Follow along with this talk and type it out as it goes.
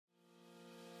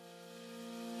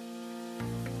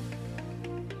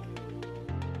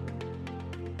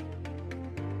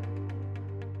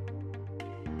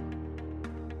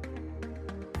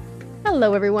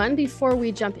Hello, everyone. Before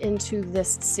we jump into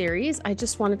this series, I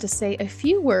just wanted to say a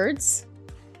few words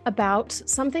about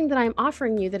something that I'm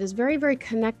offering you that is very, very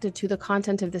connected to the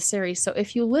content of this series. So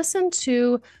if you listen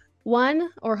to one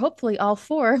or hopefully all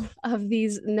four of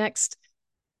these next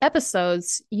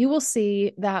episodes, you will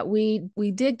see that we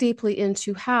dig deeply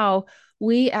into how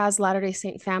we as Latter-day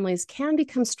Saint families can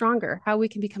become stronger, how we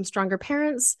can become stronger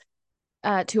parents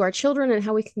to our children, and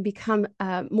how we can become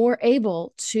more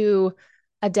able to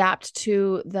adapt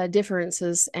to the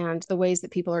differences and the ways that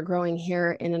people are growing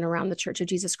here in and around the Church of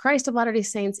Jesus Christ of Latter-day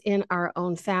Saints in our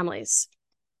own families.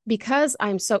 Because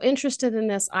I'm so interested in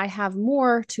this, I have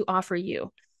more to offer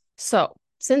you. So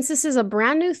since this is a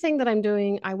brand new thing that I'm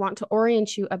doing, I want to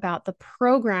orient you about the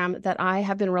program that I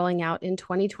have been rolling out in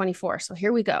 2024. So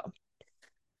here we go.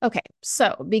 Okay,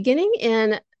 so beginning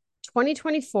in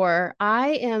 2024,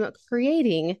 I am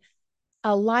creating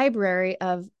a library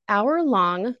of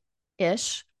hour-long-ish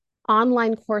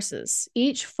online courses,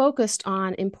 each focused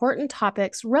on important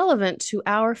topics relevant to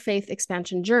our faith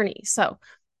expansion journey. So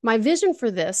my vision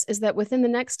for this is that within the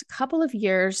next couple of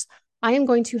years, I am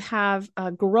going to have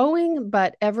a growing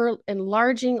but ever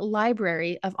enlarging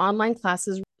library of online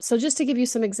classes. So just to give you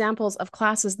some examples of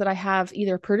classes that I have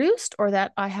either produced or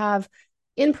that I have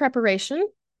in preparation,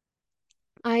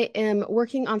 I am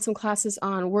working on some classes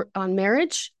on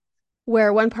marriage,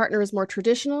 where one partner is more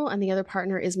traditional and the other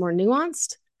partner is more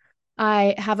nuanced.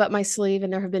 I have up my sleeve,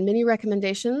 and there have been many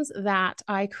recommendations that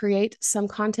I create some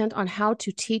content on how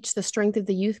to teach the Strength of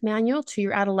the Youth manual to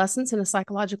your adolescents in a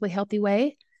psychologically healthy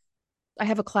way. I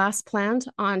have a class planned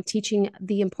on teaching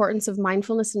the importance of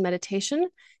mindfulness and meditation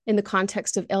in the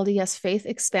context of LDS faith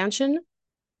expansion.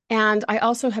 And I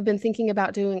also have been thinking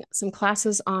about doing some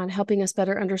classes on helping us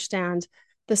better understand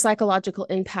the psychological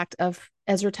impact of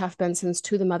Ezra Taft Benson's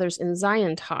To the Mothers in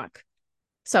Zion talk.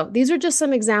 So these are just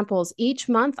some examples. Each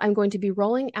month, I'm going to be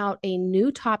rolling out a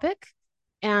new topic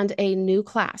and a new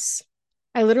class.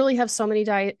 I literally have so many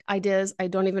ideas, I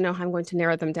don't even know how I'm going to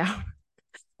narrow them down,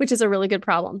 which is a really good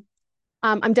problem.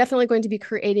 I'm definitely going to be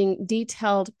creating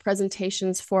detailed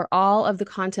presentations for all of the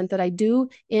content that I do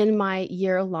in my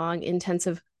year-long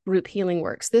intensive group healing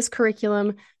works. This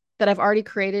curriculum that I've already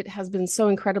created has been so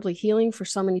incredibly healing for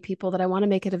so many people that I want to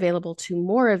make it available to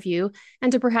more of you,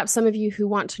 and to perhaps some of you who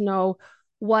want to know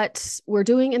what we're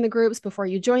doing in the groups before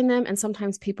you join them. And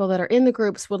sometimes people that are in the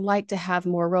groups would like to have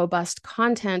more robust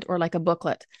content or like a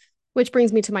booklet, which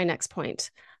brings me to my next point.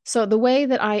 So the way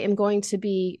that I am going to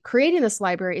be creating this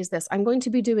library is this. I'm going to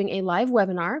be doing a live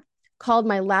webinar called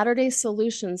my Latter-day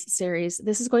Solutions series.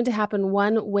 This is going to happen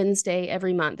one Wednesday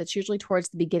every month. It's usually towards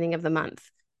the beginning of the month.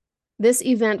 This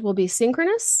event will be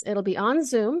synchronous. It'll be on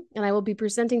Zoom, and I will be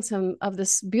presenting some of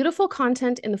this beautiful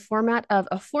content in the format of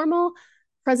a formal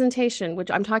presentation,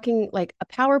 which I'm talking like a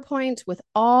PowerPoint with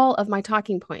all of my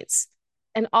talking points.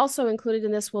 And also included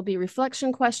in this will be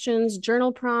reflection questions,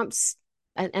 journal prompts,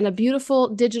 and a beautiful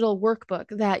digital workbook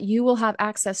that you will have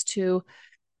access to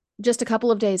just a couple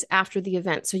of days after the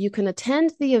event. So you can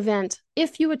attend the event.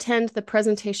 If you attend the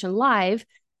presentation live,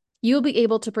 you'll be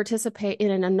able to participate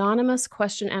in an anonymous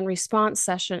question and response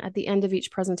session at the end of each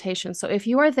presentation. So if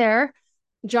you are there,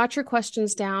 jot your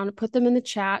questions down, put them in the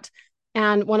chat,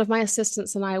 and one of my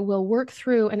assistants and I will work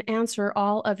through and answer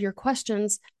all of your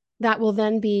questions that will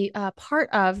then be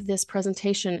part of this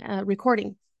presentation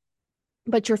recording.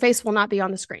 But your face will not be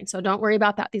on the screen, so don't worry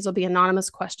about that. These will be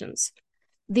anonymous questions.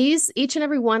 Each and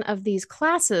every one of these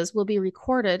classes will be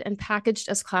recorded and packaged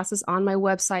as classes on my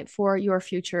website for your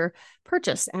future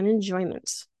purchase and enjoyment.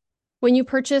 When you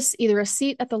purchase either a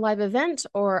seat at the live event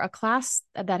or a class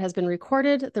that has been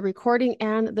recorded, the recording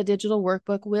and the digital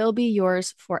workbook will be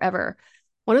yours forever.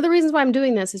 One of the reasons why I'm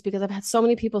doing this is because I've had so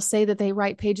many people say that they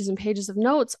write pages and pages of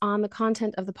notes on the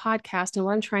content of the podcast. And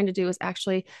what I'm trying to do is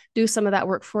actually do some of that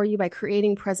work for you by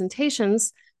creating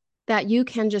presentations that you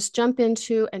can just jump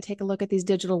into and take a look at these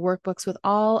digital workbooks with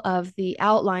all of the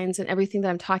outlines and everything that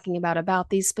I'm talking about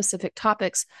these specific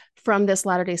topics from this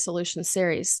Latter-day Solutions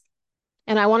series.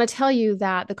 And I want to tell you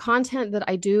that the content that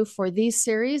I do for these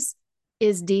series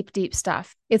is deep, deep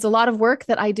stuff. It's a lot of work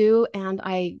that I do, and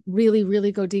I really,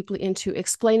 really go deeply into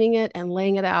explaining it and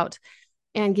laying it out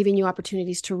and giving you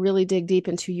opportunities to really dig deep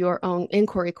into your own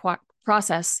inquiry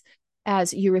process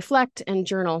as you reflect and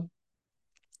journal.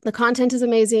 The content is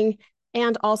amazing.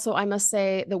 And also, I must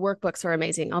say, the workbooks are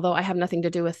amazing, although I have nothing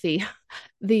to do with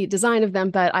the design of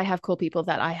them, but I have cool people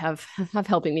that I have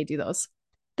helping me do those.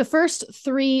 The first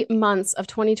 3 months of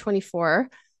 2024,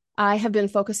 I have been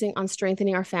focusing on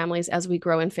strengthening our families as we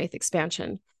grow in faith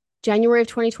expansion. January of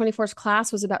 2024's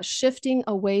class was about shifting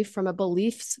away from a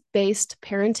beliefs-based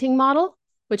parenting model,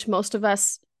 which most of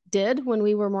us did when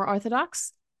we were more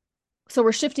orthodox. So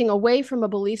we're shifting away from a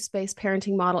beliefs-based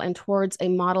parenting model and towards a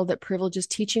model that privileges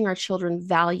teaching our children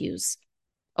values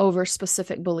over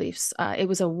specific beliefs. It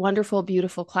was a wonderful,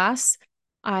 beautiful class.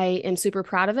 I am super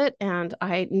proud of it. And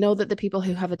I know that the people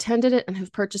who have attended it and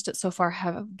have purchased it so far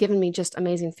have given me just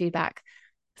amazing feedback.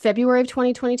 February of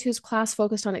 2022's class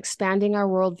focused on expanding our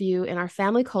worldview in our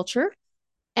family culture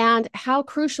and how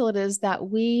crucial it is that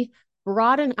we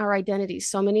broaden our identities.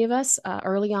 So many of us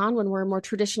early on, when we're more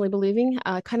traditionally believing,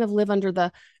 kind of live under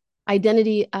the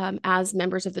identity as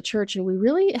members of the church, and we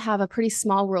really have a pretty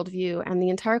small worldview. And the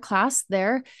entire class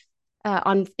there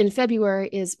in February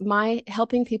is my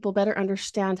helping people better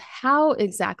understand how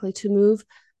exactly to move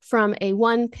from a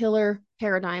one pillar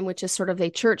paradigm, which is sort of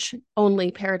a church only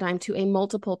paradigm, to a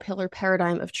multiple pillar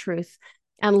paradigm of truth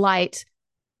and light,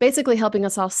 basically helping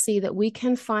us all see that we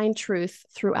can find truth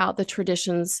throughout the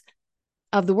traditions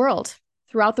of the world,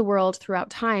 throughout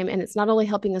time. And it's not only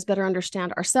helping us better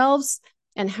understand ourselves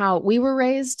and how we were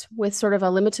raised with sort of a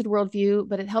limited worldview,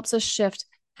 but it helps us shift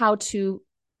how to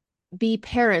be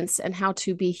parents and how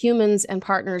to be humans and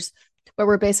partners, where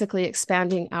we're basically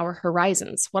expanding our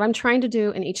horizons. What I'm trying to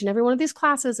do in each and every one of these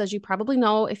classes, as you probably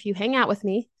know if you hang out with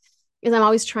me, is I'm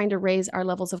always trying to raise our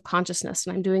levels of consciousness.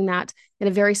 And I'm doing that in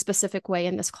a very specific way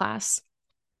in this class.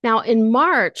 Now, on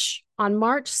March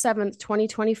 7th,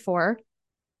 2024,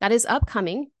 that is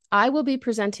upcoming, I will be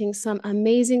presenting some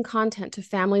amazing content to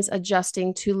families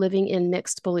adjusting to living in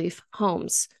mixed belief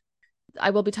homes. I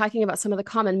will be talking about some of the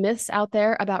common myths out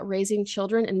there about raising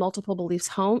children in multiple belief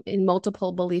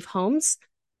homes.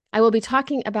 I will be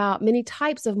talking about many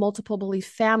types of multiple belief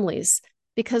families,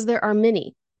 because there are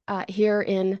many here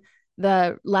in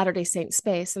the Latter-day Saint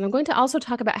space. And I'm going to also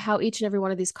talk about how each and every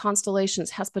one of these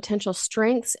constellations has potential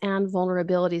strengths and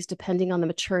vulnerabilities depending on the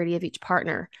maturity of each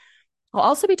partner. I'll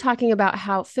also be talking about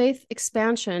how faith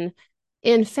expansion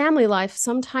in family life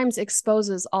sometimes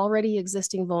exposes already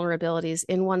existing vulnerabilities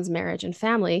in one's marriage and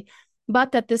family,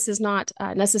 but that this is not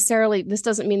necessarily, this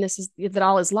doesn't mean that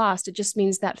all is lost. It just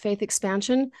means that faith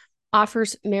expansion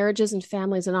offers marriages and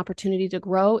families an opportunity to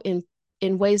grow in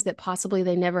ways that possibly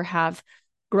they never have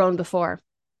grown before.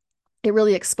 It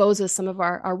really exposes some of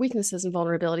our weaknesses and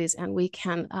vulnerabilities, and we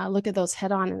can look at those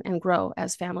head on and grow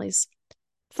as families.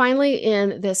 Finally,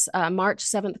 in this March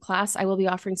 7th class, I will be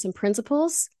offering some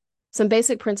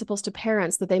basic principles to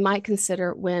parents that they might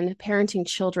consider when parenting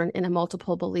children in a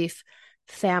multiple belief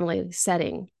family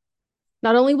setting.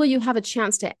 Not only will you have a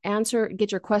chance to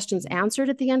get your questions answered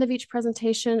at the end of each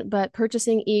presentation, but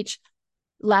purchasing each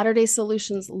Latter-day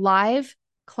Solutions live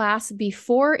class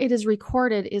before it is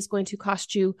recorded is going to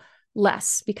cost you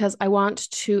less, because I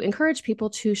want to encourage people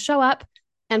to show up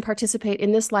and participate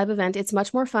in this live event. It's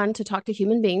much more fun to talk to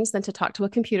human beings than to talk to a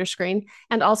computer screen.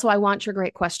 And also, I want your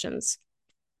great questions.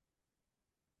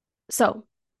 So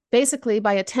basically,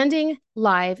 by attending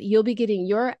live, you'll be getting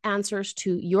your answers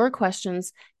to your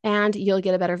questions and you'll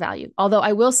get a better value. Although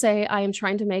I will say I am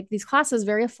trying to make these classes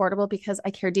very affordable because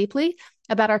I care deeply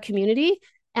about our community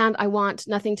and I want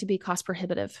nothing to be cost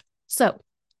prohibitive. So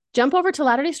jump over to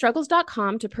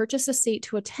latterdaystruggles.com to purchase a seat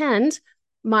to attend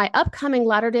my upcoming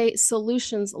Latter-day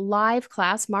Solutions live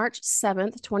class, March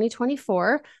 7th,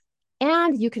 2024.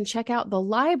 And you can check out the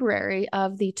library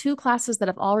of the 2 classes that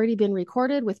have already been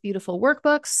recorded with beautiful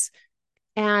workbooks.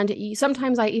 And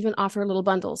sometimes I even offer little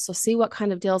bundles. So see what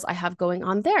kind of deals I have going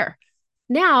on there.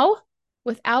 Now,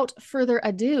 without further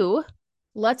ado,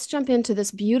 let's jump into this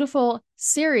beautiful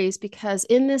series, because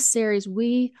in this series,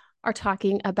 we are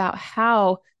talking about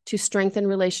how to strengthen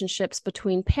relationships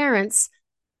between parents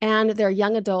and their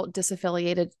young adult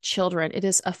disaffiliated children. It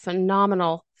is a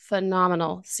phenomenal,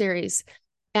 phenomenal series.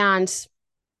 And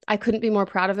I couldn't be more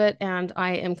proud of it. And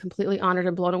I am completely honored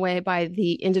and blown away by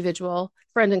the individual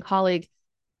friend and colleague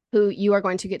who you are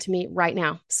going to get to meet right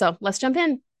now. So let's jump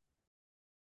in.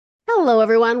 Hello,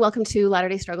 everyone. Welcome to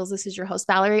Latter-day Struggles. This is your host,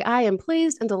 Valerie. I am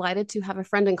pleased and delighted to have a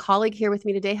friend and colleague here with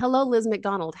me today. Hello, Liz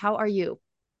McDonald. How are you?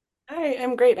 Hi,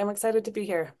 I'm great. I'm excited to be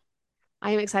here.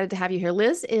 I am excited to have you here.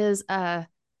 Liz is a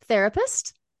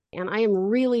therapist, and I am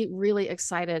really, really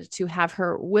excited to have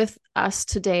her with us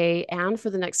today and for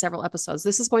the next several episodes.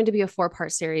 This is going to be a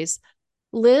 4-part series.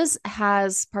 Liz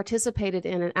has participated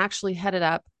in and actually headed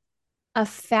up a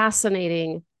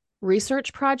fascinating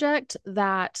research project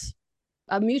that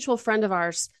a mutual friend of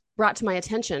ours brought to my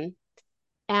attention.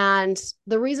 And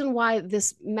the reason why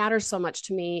this matters so much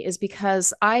to me is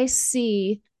because I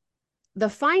see the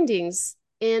findings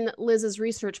in Liz's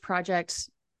research project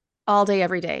all day,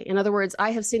 every day. In other words,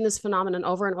 I have seen this phenomenon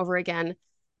over and over again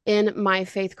in my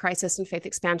faith crisis and faith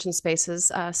expansion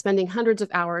spaces, spending hundreds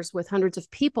of hours with hundreds of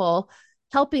people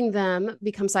helping them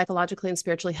become psychologically and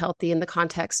spiritually healthy in the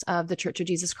context of the Church of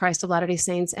Jesus Christ of Latter-day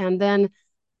Saints. And then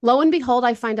lo and behold,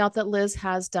 I find out that Liz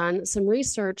has done some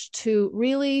research to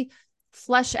really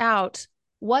flesh out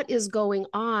what is going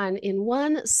on in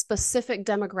one specific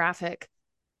demographic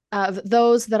of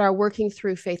those that are working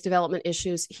through faith development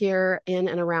issues here in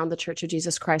and around the Church of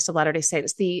Jesus Christ of Latter-day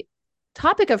Saints. The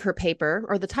topic of her paper,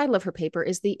 or the title of her paper,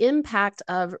 is The Impact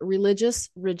of Religious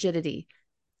Rigidity,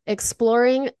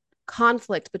 Exploring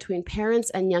Conflict Between Parents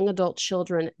and Young Adult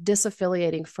Children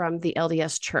Disaffiliating from the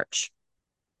LDS Church.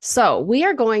 So we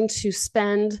are going to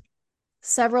spend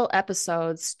several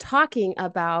episodes talking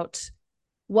about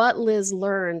what Liz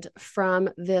learned from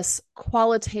this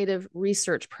qualitative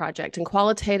research project. And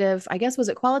qualitative, I guess, was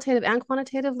it qualitative and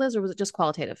quantitative, Liz, or was it just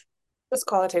qualitative? It's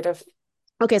qualitative.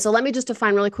 Okay, so let me just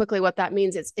define really quickly what that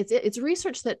means. It's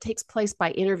research that takes place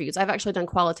by interviews. I've actually done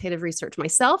qualitative research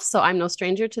myself, so I'm no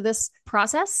stranger to this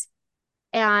process.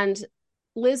 And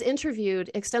Liz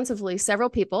interviewed extensively several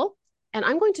people. And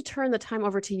I'm going to turn the time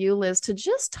over to you, Liz, to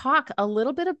just talk a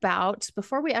little bit about,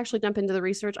 before we actually jump into the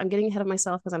research, I'm getting ahead of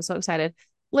myself because I'm so excited.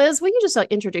 Liz, will you just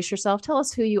introduce yourself? Tell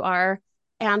us who you are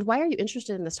and why are you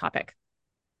interested in this topic?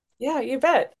 Yeah, you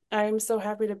bet. I'm so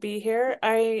happy to be here.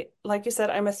 Like you said,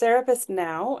 I'm a therapist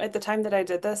now. At the time that I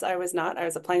did this, I was not. I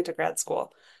was applying to grad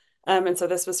school. And so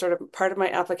this was sort of part of my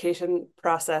application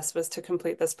process was to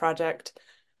complete this project,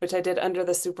 which I did under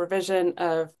the supervision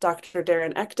of Dr.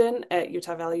 Darren Ecton at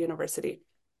Utah Valley University.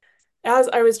 As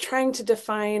I was trying to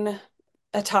define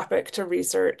a topic to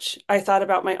research, I thought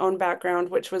about my own background,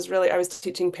 which was really, I was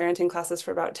teaching parenting classes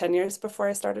for about 10 years before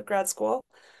I started grad school.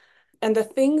 And the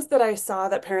things that I saw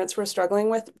that parents were struggling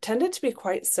with tended to be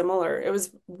quite similar. It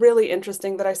was really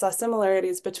interesting that I saw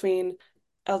similarities between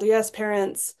LDS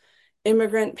parents,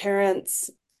 immigrant parents,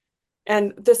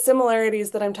 and the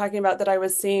similarities that I'm talking about that I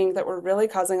was seeing that were really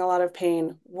causing a lot of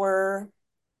pain were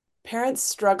parents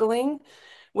struggling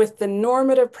with the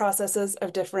normative processes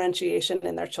of differentiation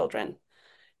in their children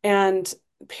and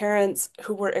parents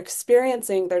who were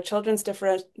experiencing their children's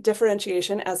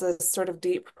differentiation as a sort of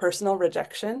deep personal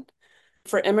rejection.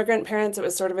 For immigrant parents, it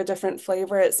was sort of a different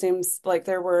flavor. It seems like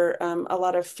there were a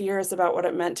lot of fears about what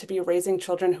it meant to be raising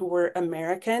children who were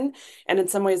American and in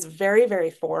some ways very,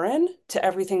 very foreign to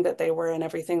everything that they were and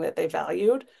everything that they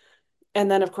valued.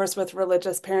 And then, of course, with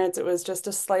religious parents, it was just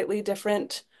a slightly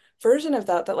different version of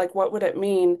that, like, what would it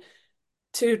mean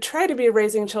to try to be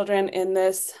raising children in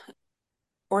this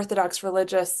Orthodox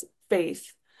religious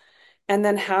faith and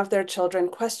then have their children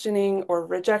questioning or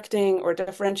rejecting or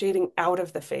differentiating out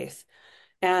of the faith.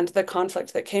 And the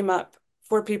conflict that came up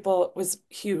for people was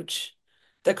huge.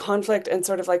 The conflict and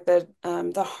sort of like the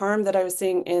harm that I was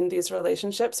seeing in these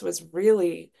relationships was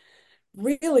really,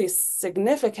 really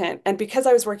significant. And because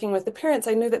I was working with the parents,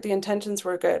 I knew that the intentions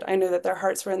were good. I knew that their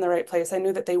hearts were in the right place. I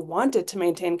knew that they wanted to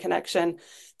maintain connection.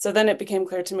 So then it became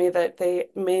clear to me that they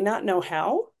may not know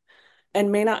how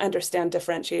and may not understand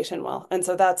differentiation well. And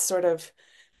so that's sort of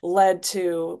led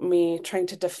to me trying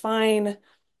to define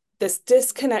this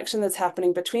disconnection that's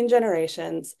happening between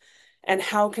generations and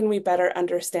how can we better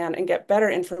understand and get better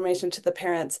information to the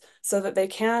parents so that they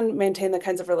can maintain the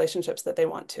kinds of relationships that they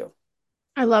want to.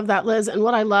 I love that, Liz. And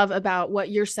what I love about what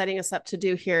you're setting us up to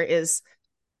do here is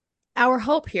our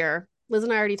hope here. Liz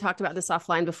and I already talked about this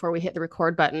offline before we hit the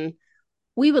record button.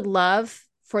 We would love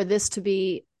for this to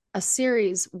be a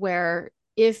series where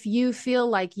if you feel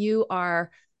like you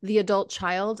are the adult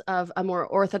child of a more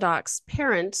Orthodox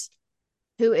parent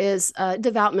who is a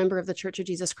devout member of the Church of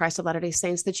Jesus Christ of Latter-day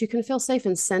Saints, that you can feel safe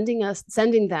in sending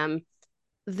them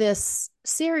this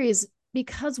series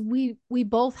because we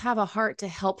both have a heart to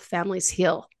help families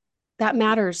heal. That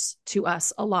matters to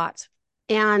us a lot.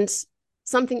 And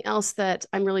something else that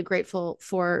I'm really grateful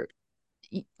for,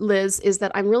 Liz, is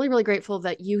that I'm really, really grateful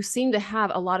that you seem to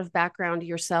have a lot of background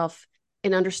yourself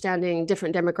in understanding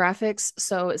different demographics.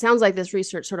 So it sounds like this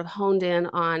research sort of honed in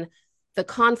on the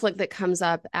conflict that comes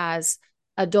up as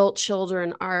adult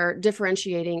children are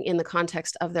differentiating in the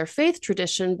context of their faith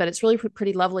tradition, but it's really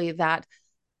pretty lovely that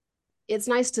it's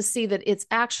nice to see that it's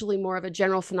actually more of a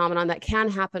general phenomenon that can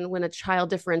happen when a child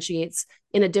differentiates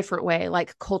in a different way,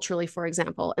 like culturally, for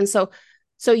example. And so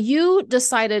you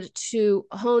decided to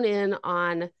hone in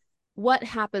on what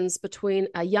happens between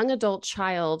a young adult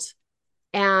child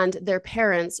and their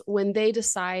parents when they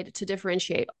decide to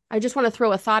differentiate. I just want to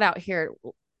throw a thought out here,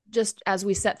 just as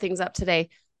we set things up today.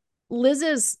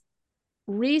 Liz's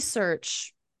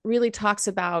research really talks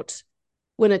about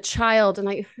when a child, and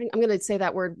I'm going to say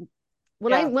that word,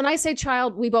 when I say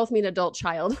child, we both mean adult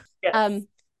child. Yes.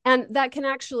 And that can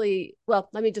actually, well,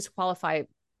 let me just qualify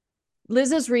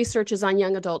Liz's research is on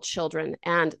young adult children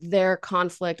and their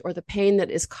conflict or the pain that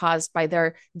is caused by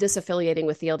their disaffiliating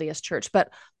with the LDS Church.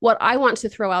 But what I want to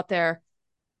throw out there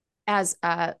as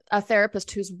a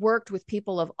therapist who's worked with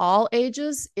people of all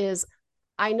ages is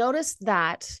I noticed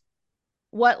that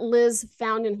what Liz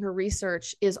found in her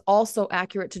research is also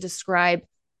accurate to describe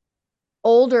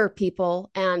older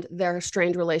people and their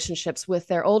strained relationships with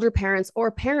their older parents or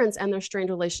parents and their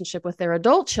strained relationship with their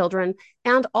adult children.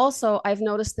 And also, I've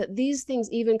noticed that these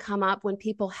things even come up when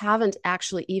people haven't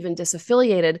actually even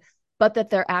disaffiliated, but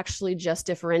that they're actually just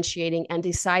differentiating and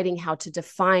deciding how to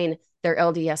define their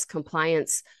LDS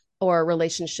compliance or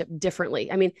relationship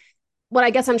differently. I mean, what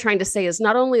I guess I'm trying to say is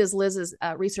not only is Liz's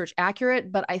research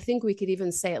accurate, but I think we could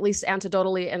even say, at least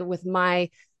anecdotally and with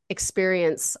my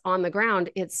experience on the ground,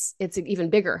 it's even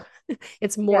bigger.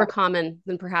 It's more Yeah. common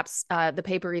than perhaps the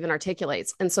paper even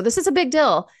articulates. And so this is a big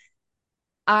deal.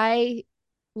 I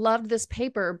loved this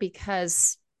paper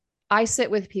because I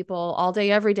sit with people all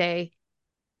day, every day,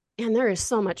 and there is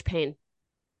so much pain.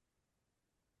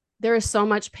 There is so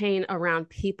much pain around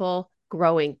people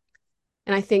growing.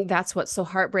 And I think that's what's so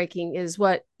heartbreaking is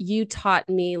what you taught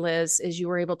me, Liz, is you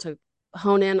were able to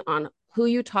hone in on who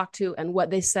you talked to and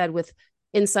what they said with,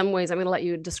 in some ways, I'm going to let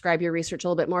you describe your research a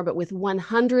little bit more, but with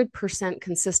 100%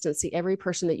 consistency, every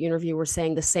person that you interview were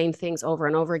saying the same things over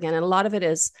and over again. And a lot of it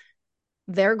is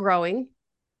they're growing.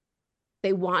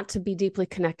 They want to be deeply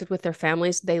connected with their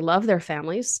families. They love their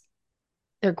families.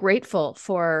 They're grateful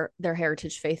for their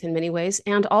heritage faith in many ways.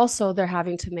 And also they're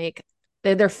having to make,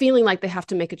 they're feeling like they have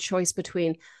to make a choice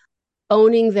between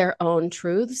owning their own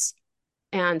truths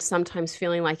and sometimes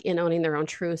feeling like in owning their own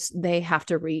truths, they have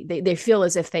to they feel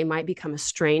as if they might become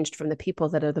estranged from the people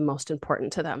that are the most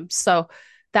important to them. So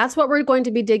that's what we're going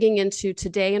to be digging into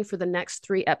today and for the next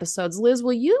 3 episodes. Liz,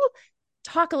 will you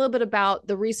talk a little bit about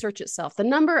the research itself, the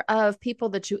number of people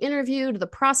that you interviewed, the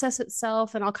process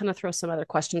itself, and I'll kind of throw some other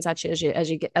questions at you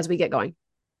as we get going.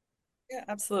 Yeah,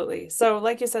 absolutely. So,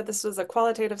 like you said, this was a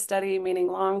qualitative study, meaning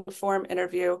long form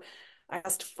interview. I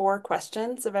asked 4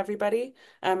 questions of everybody,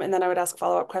 and then I would ask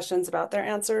follow-up questions about their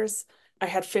answers. I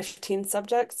had 15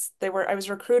 subjects. I was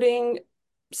recruiting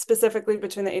specifically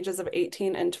between the ages of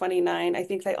 18 and 29. I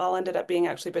think they all ended up being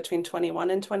actually between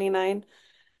 21 and 29.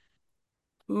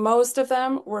 Most of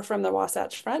them were from the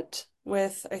Wasatch Front,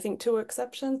 with I think 3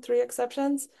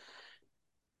 exceptions.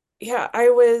 Yeah,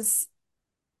 I was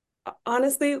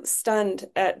honestly stunned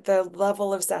at the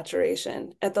level of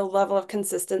saturation, at the level of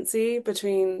consistency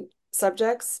between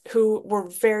subjects who were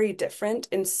very different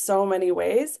in so many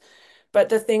ways, but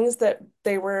the things that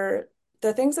they were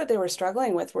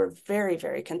struggling with were very,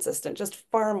 very consistent, just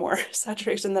far more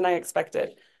saturation than I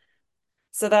expected.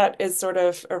 So that is sort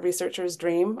of a researcher's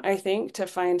dream, I think, to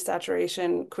find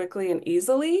saturation quickly and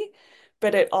easily,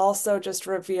 but it also just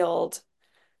revealed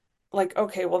like,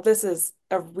 okay, well, this is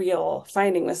a real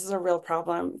finding. This is a real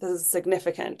problem. This is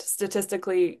significant.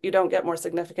 Statistically, you don't get more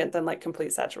significant than like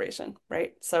complete saturation,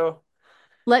 right? So,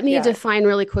 Let me yeah, define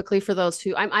really quickly for those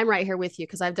who I'm right here with you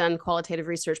because I've done qualitative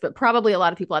research, but probably a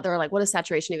lot of people out there are like, what does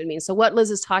saturation even mean? So, what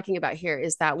Liz is talking about here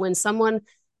is that when someone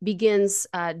begins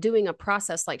doing a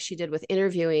process like she did with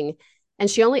interviewing, and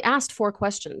she only asked 4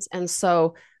 questions. And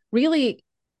so, really,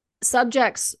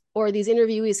 subjects or these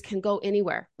interviewees can go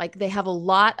anywhere. Like they have a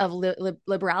lot of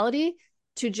liberality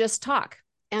to just talk.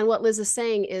 And what Liz is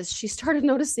saying is she started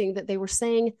noticing that they were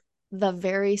saying the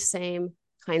very same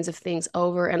kinds of things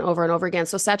over and over and over again.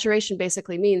 So saturation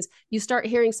basically means you start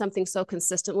hearing something so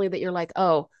consistently that you're like,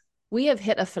 oh, we have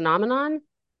hit a phenomenon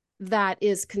that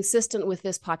is consistent with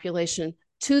this population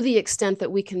to the extent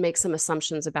that we can make some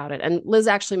assumptions about it. And Liz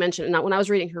actually mentioned, and when I was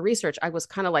reading her research, I was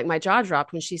kind of like my jaw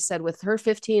dropped when she said with her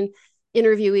 15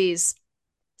 interviewees,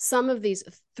 some of these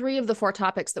 3 of the 4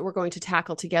 topics that we're going to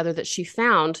tackle together that she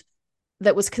found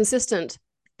that was consistent,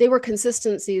 they were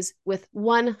consistencies with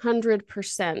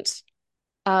 100%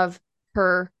 of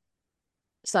her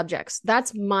subjects.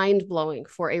 That's mind blowing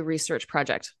for a research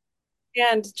project.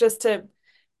 and just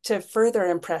to further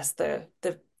impress the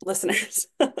listeners,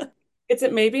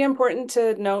 it may be important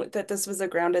to note that this was a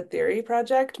grounded theory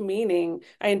project, meaning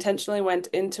I intentionally went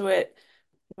into it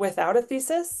without a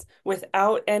thesis,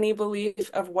 without any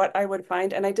belief of what I would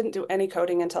find. And I didn't do any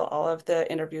coding until all of the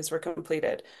interviews were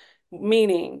completed,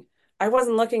 meaning I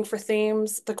wasn't looking for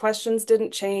themes. The questions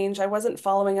didn't change. I wasn't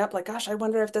following up like, gosh, I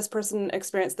wonder if this person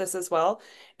experienced this as well.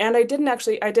 And I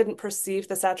didn't perceive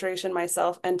the saturation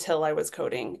myself until I was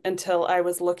coding, until I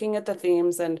was looking at the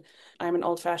themes. And I'm an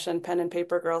old-fashioned pen and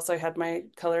paper girl, so I had my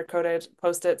color-coded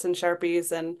Post-its and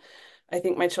Sharpies, and I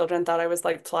think my children thought I was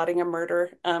like plotting a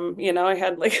murder. I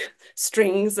had like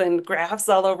strings and graphs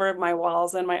all over my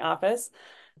walls in my office.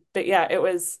 But yeah, it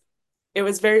was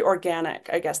very organic,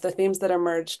 I guess. The themes that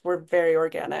emerged were very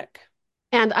organic.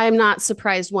 And I'm not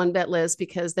surprised one bit, Liz,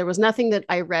 because there was nothing that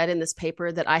I read in this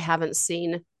paper that I haven't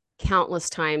seen countless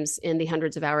times in the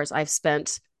hundreds of hours I've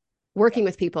spent working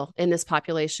with people in this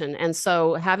population. And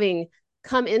so having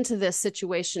come into this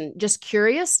situation just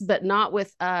curious, but not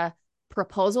with a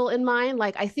proposal in mind,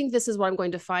 like I think this is what I'm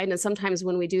going to find. And sometimes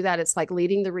when we do that, it's like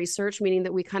leading the research, meaning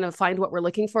that we kind of find what we're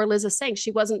looking for. Liz is saying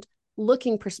she wasn't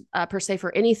looking per se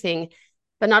for anything,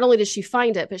 but not only did she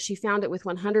find it, but she found it with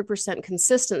 100%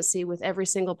 consistency with every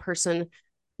single person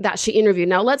that she interviewed.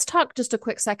 Now, let's talk just a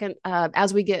quick second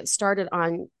as we get started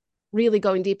on really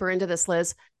going deeper into this,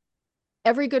 Liz.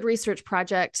 Every good research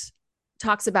project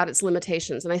talks about its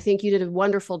limitations. And I think you did a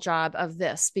wonderful job of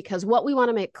this, because what we want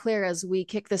to make clear as we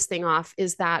kick this thing off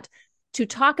is that to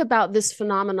talk about this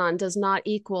phenomenon does not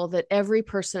equal that every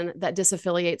person that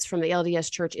disaffiliates from the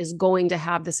LDS church is going to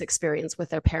have this experience with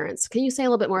their parents. Can you say a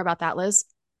little bit more about that, Liz?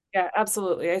 Yeah,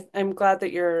 absolutely. I'm glad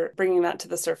that you're bringing that to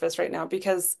the surface right now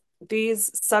because these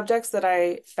subjects that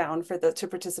I found for the to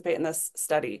participate in this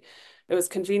study, it was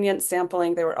convenient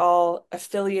sampling. They were all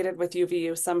affiliated with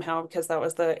UVU somehow because that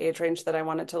was the age range that I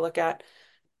wanted to look at.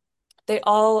 They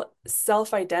all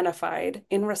self-identified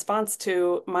in response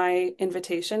to my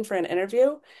invitation for an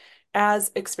interview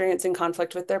as experiencing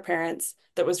conflict with their parents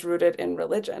that was rooted in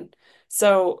religion.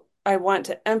 So I want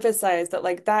to emphasize that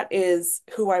like that is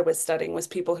who I was studying was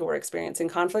people who were experiencing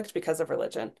conflict because of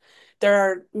religion. There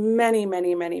are many,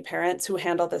 many, many parents who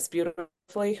handle this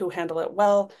beautifully, who handle it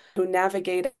well, who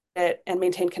navigate it and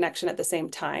maintain connection at the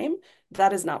same time.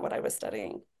 That is not what I was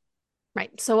studying.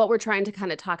 Right. So, what we're trying to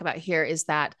kind of talk about here is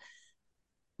that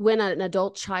when an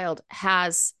adult child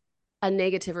has a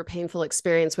negative or painful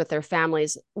experience with their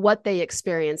families, what they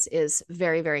experience is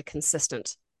very, very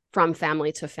consistent from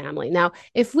family to family. Now,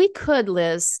 if we could,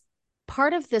 Liz,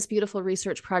 part of this beautiful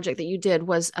research project that you did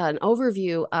was an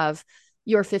overview of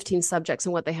your 15 subjects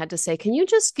and what they had to say. Can you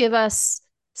just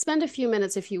spend a few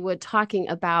minutes, if you would, talking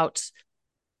about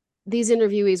these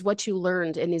interviewees, what you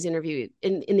learned in these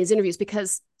interviews,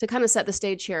 because to kind of set the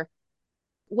stage here,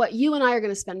 what you and I are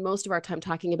going to spend most of our time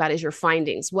talking about is your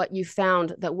findings, what you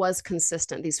found that was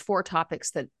consistent, these four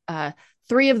topics that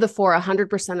three of the four,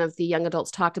 100% of the young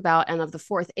adults talked about, and of the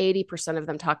fourth, 80% of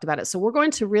them talked about it. So we're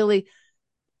going to really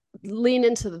lean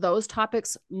into those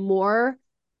topics more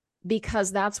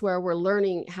because that's where we're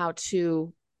learning how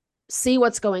to see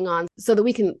what's going on so that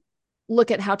we can look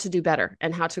at how to do better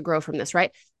and how to grow from this,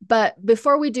 right? But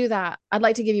before we do that, I'd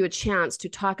like to give you a chance to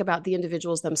talk about the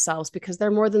individuals themselves because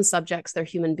they're more than subjects, they're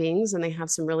human beings and they have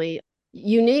some really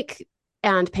unique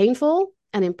and painful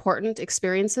and important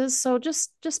experiences. So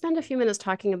just spend a few minutes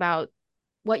talking about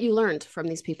what you learned from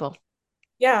these people.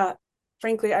 Yeah,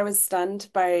 frankly, I was stunned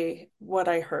by what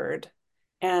I heard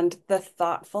and the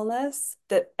thoughtfulness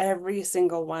that every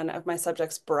single one of my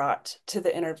subjects brought to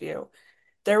the interview.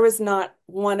 There was not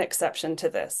one exception to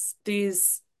this.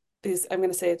 These, I'm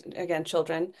going to say it again,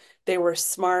 children, they were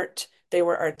smart, they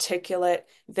were articulate,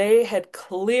 they had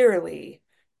clearly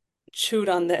chewed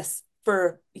on this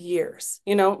for years.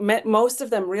 Most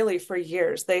of them really for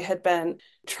years. They had been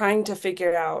trying to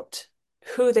figure out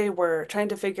who they were, trying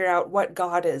to figure out what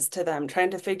God is to them, trying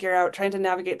to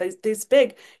navigate these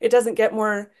big. It doesn't get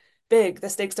more big. The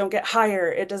stakes don't get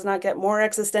higher. It does not get more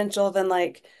existential than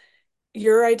like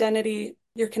your identity,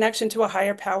 your connection to a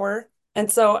higher power.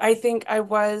 And so I think I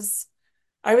was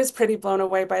pretty blown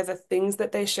away by the things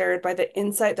that they shared, by the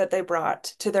insight that they brought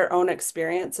to their own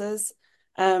experiences,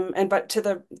 and but to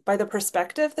the by the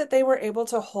perspective that they were able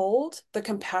to hold, the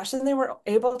compassion they were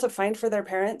able to find for their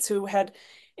parents who had,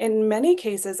 in many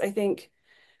cases, I think,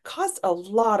 caused a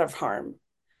lot of harm.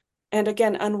 And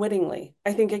again, unwittingly.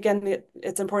 I think again,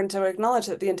 it's important to acknowledge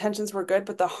that the intentions were good,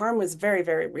 but the harm was very,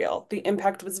 very real. The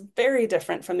impact was very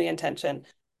different from the intention.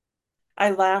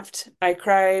 I laughed, I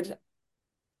cried,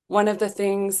 one of the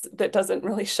things that doesn't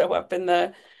really show up in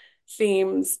the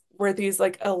themes were these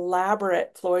like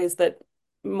elaborate ploys that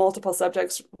multiple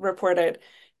subjects reported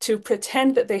to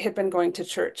pretend that they had been going to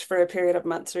church for a period of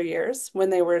months or years when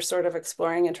they were sort of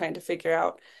exploring and trying to figure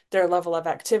out their level of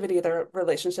activity, their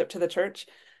relationship to the church.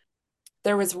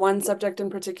 There was one subject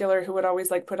in particular who would always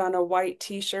like put on a white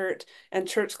t-shirt and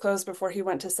church clothes before he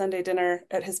went to Sunday dinner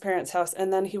at his parents' house.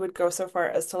 And then he would go so far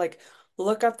as to like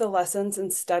look up the lessons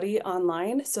and study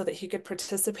online so that he could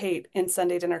participate in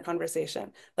Sunday dinner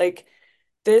conversation. Like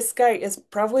this guy is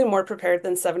probably more prepared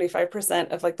than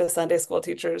 75% of like the Sunday school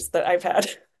teachers that I've had,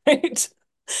 right?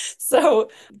 So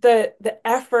the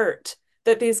effort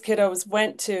that these kiddos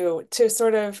went to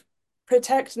sort of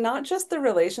protect not just the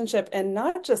relationship and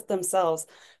not just themselves,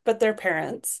 but their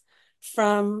parents,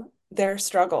 from their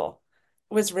struggle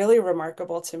was really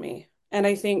remarkable to me. And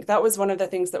I think that was one of the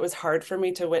things that was hard for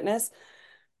me to witness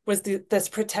was this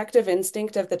protective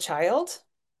instinct of the child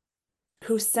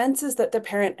who senses that the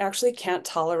parent actually can't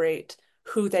tolerate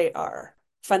who they are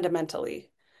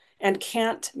fundamentally and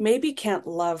maybe can't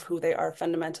love who they are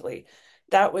fundamentally.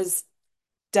 That was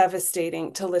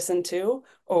devastating to listen to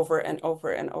over and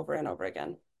over and over and over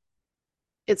again.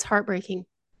 It's heartbreaking.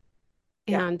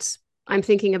 Yeah. And I'm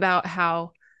thinking about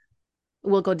how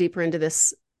we'll go deeper into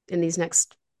this in these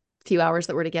next few hours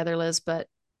that we're together, Liz, but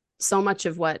so much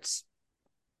of what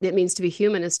it means to be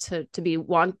human is to be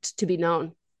want to be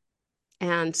known,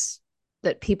 and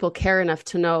that people care enough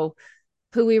to know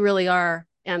who we really are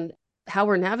and how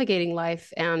we're navigating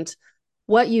life. And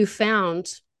what you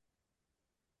found,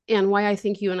 and why I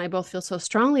think you and I both feel so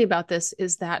strongly about this,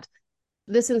 is that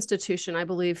this institution, I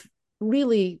believe,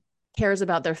 really cares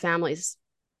about their families.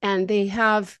 And they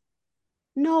have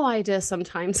no idea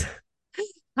sometimes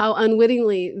how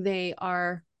unwittingly they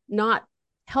are not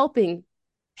helping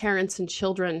parents and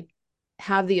children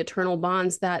have the eternal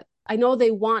bonds that I know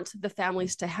they want the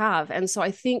families to have. And so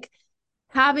I think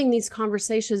having these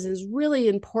conversations is really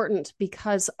important,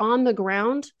 because on the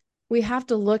ground, we have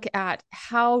to look at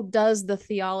how does the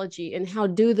theology and how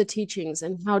do the teachings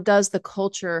and how does the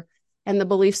culture and the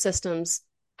belief systems,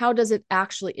 how does it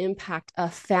actually impact a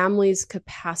family's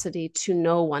capacity to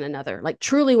know one another, like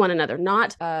truly one another,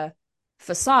 not a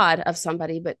facade of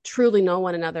somebody, but truly know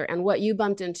one another. And what you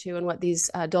bumped into and what these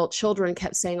adult children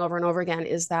kept saying over and over again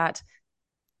is that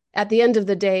at the end of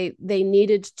the day, they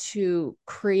needed to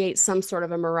create some sort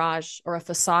of a mirage or a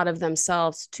facade of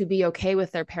themselves to be okay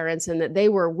with their parents, and that they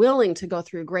were willing to go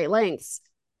through great lengths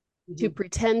to Mm-hmm.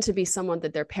 pretend to be someone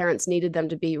that their parents needed them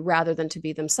to be rather than to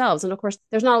be themselves. And of course,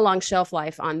 there's not a long shelf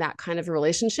life on that kind of a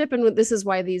relationship. And this is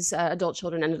why these adult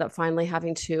children ended up finally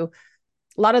having to,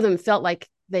 a lot of them felt like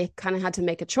they kind of had to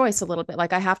make a choice a little bit,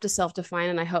 like I have to self-define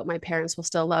and I hope my parents will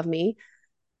still love me,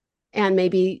 and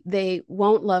maybe they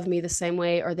won't love me the same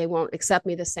way or they won't accept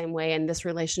me the same way, and this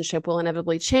relationship will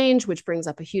inevitably change, which brings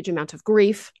up a huge amount of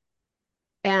grief.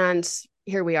 And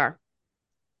here we are.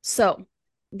 So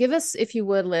give us, if you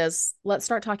would, Liz, let's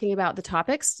start talking about the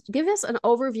topics. Give us an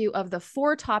overview of the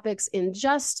 4 topics in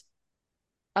just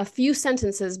a few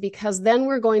sentences, because then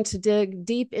we're going to dig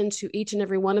deep into each and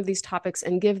every one of these topics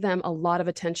and give them a lot of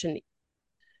attention.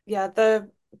 Yeah, the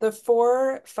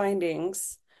four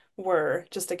findings were,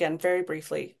 just again, very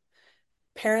briefly,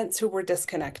 parents who were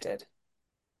disconnected.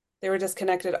 They were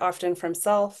disconnected often from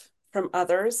self, from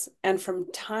others, and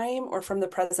from time or from the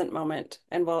present moment.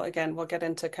 And we'll get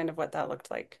into kind of what that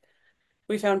looked like.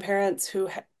 We found parents who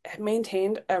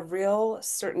maintained a real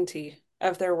certainty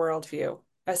of their worldview,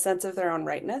 a sense of their own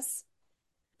rightness,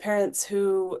 parents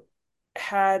who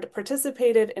had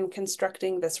participated in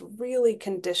constructing this really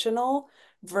conditional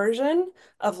version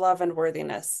of love and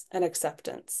worthiness and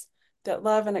acceptance, that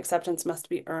love and acceptance must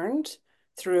be earned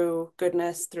through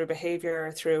goodness, through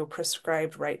behavior, through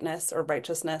prescribed rightness or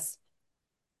righteousness.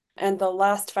 And the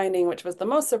last finding, which was the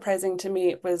most surprising to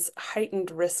me, was heightened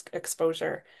risk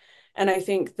exposure. And I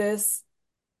think this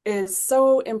is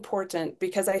so important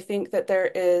because I think that there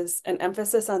is an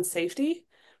emphasis on safety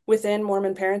within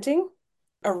Mormon parenting,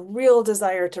 a real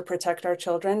desire to protect our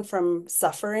children from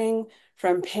suffering,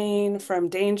 from pain, from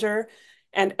danger.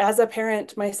 And as a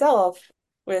parent myself,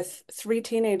 with 3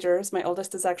 teenagers, my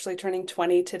oldest is actually turning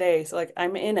 20 today. So, like,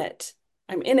 I'm in it.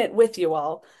 I'm in it with you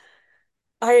all.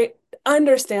 I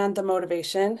understand the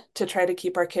motivation to try to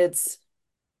keep our kids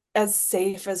as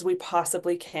safe as we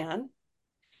possibly can.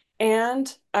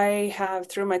 And I have,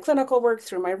 through my clinical work,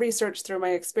 through my research, through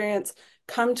my experience,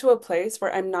 come to a place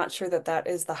where I'm not sure that that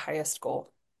is the highest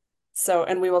goal. So,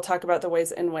 and we will talk about the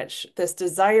ways in which this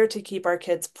desire to keep our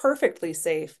kids perfectly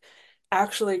safe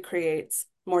actually creates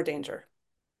more danger.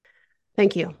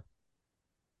 Thank you.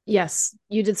 Yes,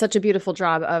 you did such a beautiful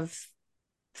job of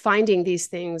finding these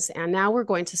things. And now we're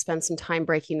going to spend some time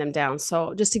breaking them down.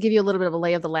 So, just to give you a little bit of a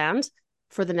lay of the land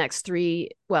for the next 3,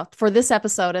 well, for this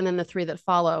episode and then the 3 that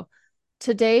follow.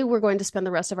 Today, we're going to spend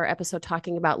the rest of our episode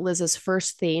talking about Liz's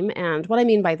first theme. And what I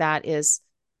mean by that is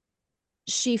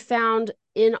she found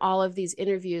in all of these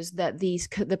interviews that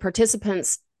the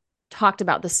participants talked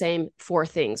about the same 4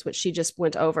 things, which she just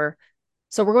went over.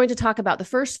 So we're going to talk about the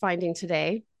first finding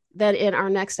today. Then in our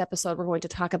next episode, we're going to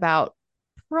talk about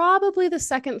probably the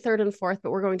second, third, and fourth,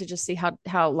 but we're going to just see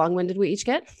how long-winded we each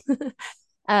get.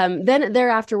 Then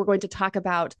thereafter, we're going to talk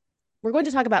about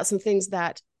some things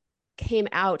that came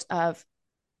out of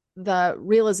the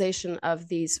realization of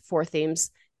these 4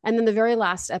 themes. And then the very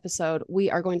last episode, we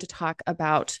are going to talk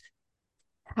about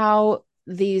how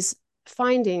these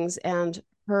findings and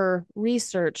her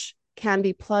research can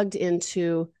be plugged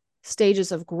into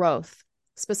stages of growth,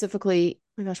 specifically,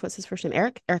 oh my gosh, what's his first name?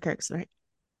 Eric Erickson, right?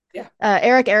 Yeah.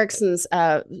 Eric Erickson's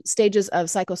stages of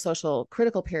psychosocial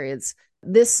critical periods.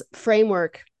 This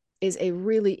framework is a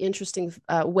really interesting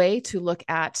way to look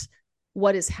at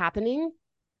what is happening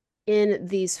in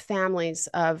these families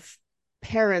of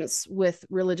parents with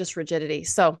religious rigidity.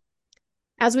 So,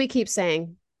 as we keep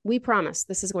saying, we promise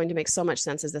this is going to make so much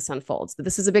sense as this unfolds.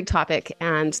 This is a big topic,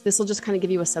 and this will just kind of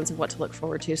give you a sense of what to look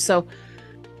forward to. So,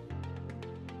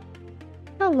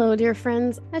 hello, dear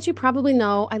friends. As you probably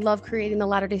know, I love creating the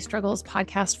Latter-day Struggles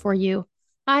podcast for you.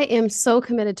 I am so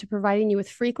committed to providing you with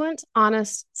frequent,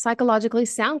 honest, psychologically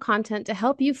sound content to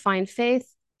help you find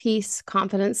faith, peace,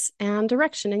 confidence, and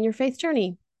direction in your faith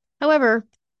journey. However,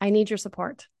 I need your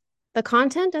support. The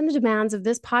content and the demands of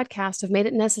this podcast have made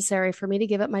it necessary for me to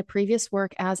give up my previous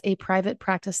work as a private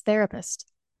practice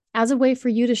therapist. As a way for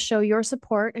you to show your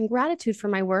support and gratitude for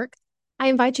my work, I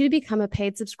invite you to become a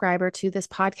paid subscriber to this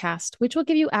podcast, which will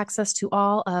give you access to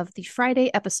all of the Friday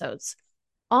episodes.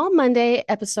 All Monday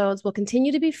episodes will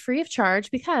continue to be free of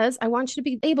charge because I want you to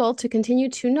be able to continue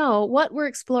to know what we're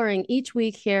exploring each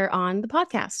week here on the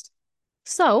podcast.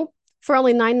 So, for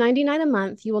only $9.99 a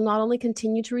month, you will not only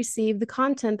continue to receive the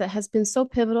content that has been so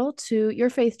pivotal to your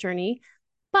faith journey,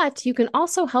 but you can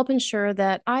also help ensure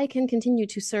that I can continue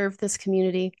to serve this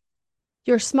community.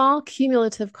 Your small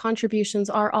cumulative contributions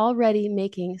are already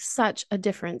making such a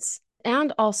difference.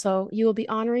 And also, you will be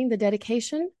honoring the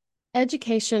dedication,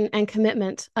 education, and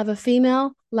commitment of a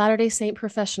female Latter-day Saint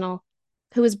professional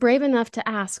who is brave enough to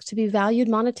ask to be valued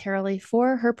monetarily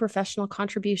for her professional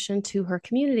contribution to her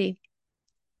community.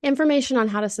 Information on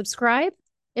how to subscribe,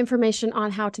 information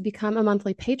on how to become a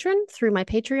monthly patron through my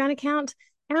Patreon account,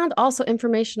 and also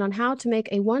information on how to make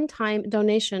a one-time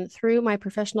donation through my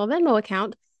professional Venmo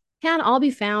account can all be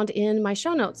found in my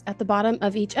show notes at the bottom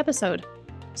of each episode.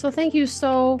 So thank you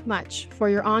so much for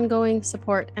your ongoing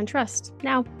support and trust.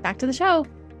 Now, back to the show.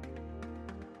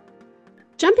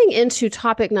 Jumping into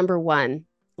topic number 1,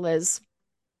 Liz,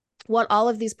 what all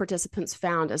of these participants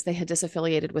found as they had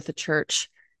disaffiliated with the church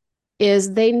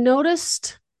is they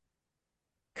noticed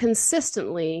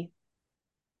consistently,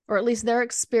 or at least their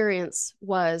experience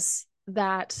was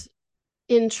that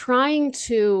in trying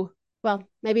to, well,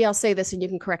 maybe I'll say this and you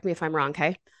can correct me if I'm wrong,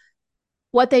 okay?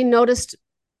 What they noticed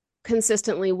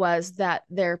consistently was that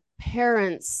their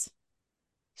parents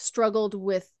struggled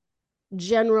with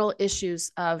general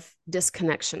issues of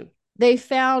disconnection. They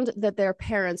found that their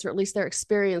parents, or at least their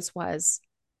experience was,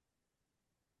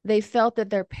 they felt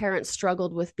that their parents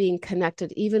struggled with being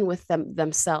connected even with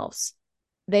themselves.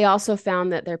 They also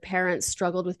found that their parents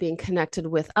struggled with being connected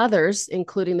with others,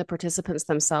 including the participants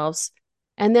themselves.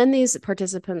 And then these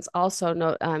participants also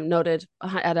noted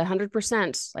at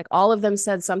 100%, like all of them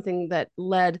said something that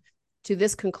led to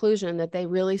this conclusion that they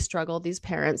really struggled, these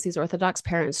parents, these Orthodox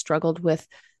parents struggled with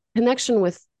connection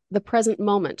with the present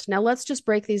moment. Now let's just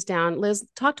break these down. Liz,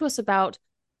 talk to us about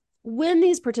when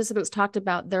these participants talked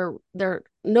about their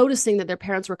noticing that their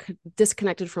parents were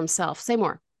disconnected from self. Say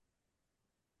more.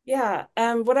 Yeah,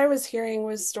 what I was hearing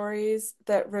was stories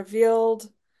that revealed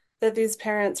that these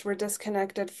parents were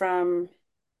disconnected from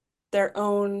their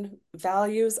own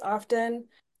values often,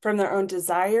 from their own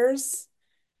desires,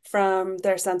 from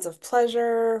their sense of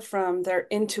pleasure, from their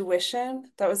intuition.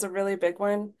 That was a really big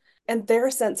one. And their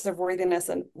sense of worthiness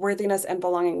and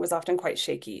belonging was often quite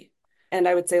shaky. And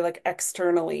I would say like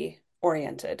externally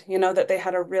oriented, that they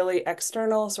had a really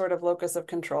external sort of locus of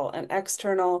control, an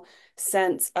external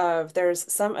sense of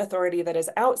there's some authority that is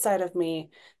outside of me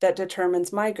that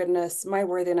determines my goodness, my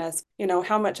worthiness,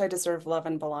 how much I deserve love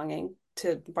and belonging,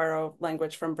 to borrow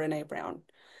language from Brene Brown.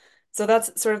 So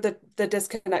that's sort of the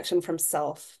disconnection from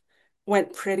self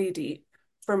went pretty deep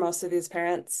for most of these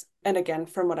parents. And again,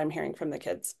 from what I'm hearing from the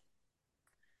kids.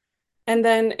 And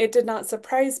then it did not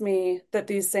surprise me that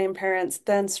these same parents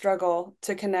then struggle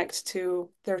to connect to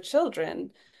their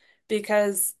children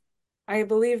because I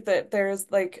believe that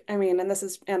there's like, I mean, and this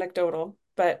is anecdotal,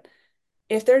 but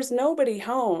if there's nobody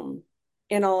home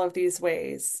in all of these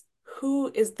ways,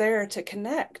 who is there to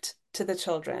connect to the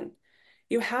children?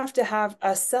 You have to have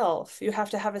a self. You have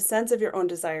to have a sense of your own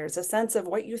desires, a sense of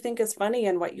what you think is funny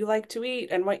and what you like to eat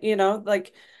and what,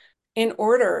 like in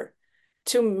order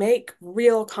to make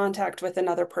real contact with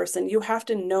another person, you have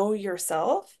to know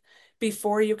yourself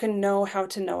before you can know how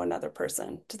to know another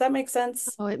person. Does that make sense?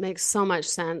 Oh, it makes so much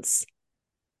sense.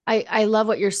 I love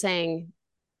what you're saying.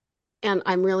 And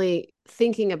I'm really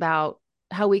thinking about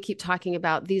how we keep talking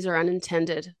about these are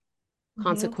unintended Mm-hmm.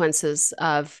 consequences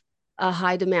of a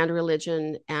high demand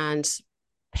religion and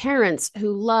parents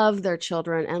who love their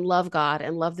children and love God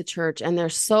and love the church, and they're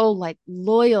so like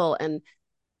loyal and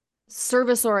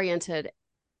service oriented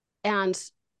and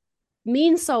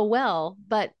mean so well,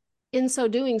 but in so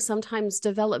doing, sometimes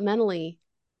developmentally,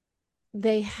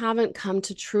 they haven't come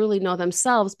to truly know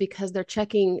themselves because they're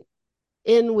checking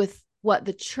in with what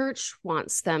the church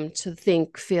wants them to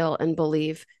think, feel, and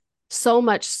believe. So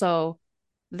much so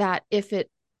that if it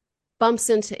bumps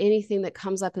into anything that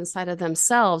comes up inside of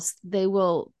themselves, they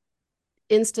will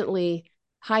instantly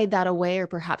hide that away or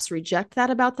perhaps reject that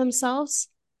about themselves.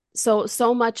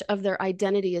 So much of their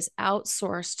identity is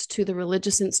outsourced to the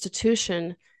religious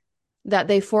institution that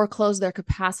they foreclose their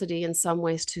capacity in some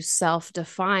ways to self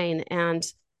define. And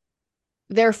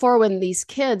therefore, when these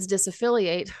kids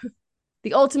disaffiliate,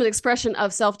 the ultimate expression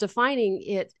of self defining,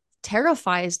 it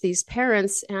terrifies these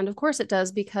parents. And of course, it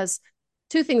does because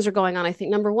two things are going on. I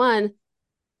think number one,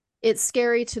 it's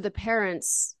scary to the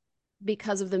parents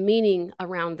because of the meaning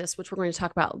around this, which we're going to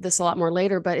talk about this a lot more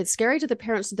later. But it's scary to the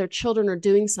parents that their children are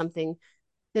doing something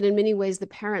that in many ways the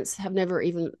parents have never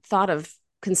even thought of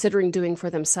considering doing for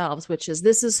themselves, which is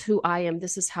this is who I am,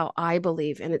 this is how I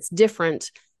believe, and it's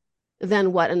different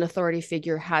than what an authority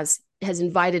figure has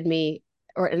invited me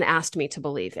or and asked me to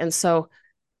believe. And so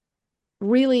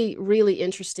really, really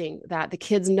interesting that the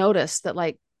kids notice that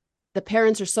like the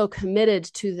parents are so committed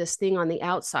to this thing on the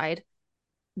outside,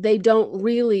 they don't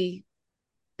really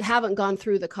haven't gone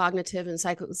through the cognitive and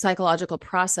psychological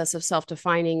process of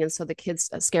self-defining, and so the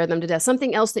kids scare them to death.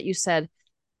 Something else that you said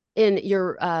in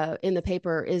the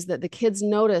paper is that the kids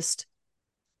noticed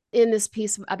in this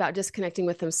piece about disconnecting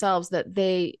with themselves that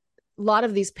a lot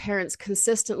of these parents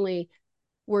consistently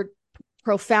were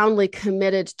profoundly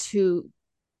committed to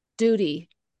duty,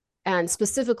 and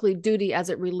specifically duty as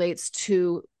it relates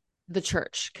to the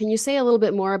church. Can you say a little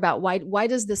bit more about why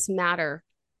does this matter?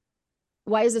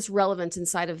 Why is this relevant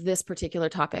inside of this particular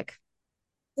topic?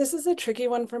 This is a tricky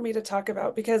one for me to talk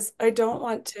about because I don't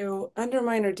want to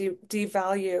undermine or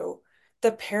devalue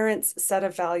the parents' set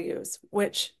of values,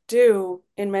 which do,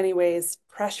 in many ways,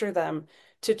 pressure them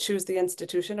to choose the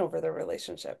institution over the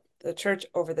relationship, the church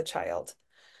over the child.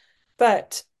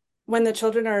 But when the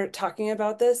children are talking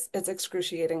about this, it's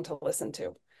excruciating to listen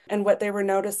to. And what they were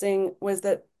noticing was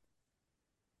that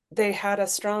they had a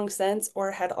strong sense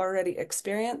or had already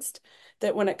experienced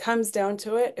that when it comes down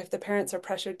to it, if the parents are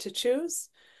pressured to choose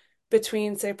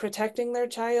between, say, protecting their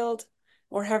child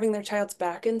or having their child's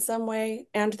back in some way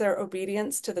and their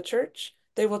obedience to the church,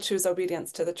 they will choose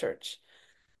obedience to the church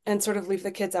and sort of leave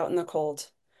the kids out in the cold.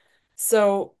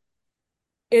 So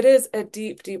it is a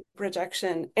deep, deep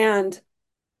rejection. And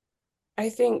I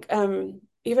think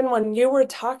even when you were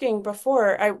talking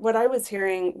before, what I was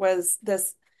hearing was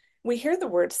this, we hear the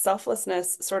word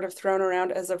selflessness sort of thrown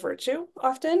around as a virtue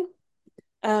often.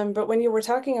 But when you were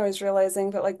talking, I was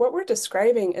realizing that like what we're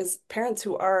describing is parents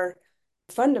who are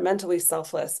fundamentally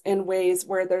selfless in ways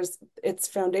where it's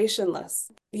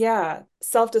foundationless. Yeah,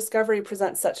 self-discovery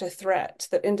presents such a threat,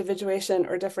 that individuation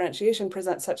or differentiation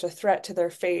presents such a threat to their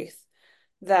faith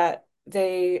that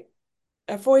they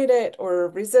avoid it or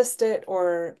resist it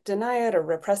or deny it or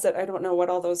repress it. I don't know what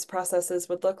all those processes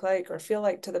would look like or feel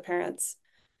like to the parents.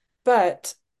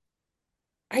 But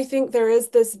I think there is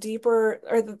this deeper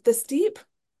or this deep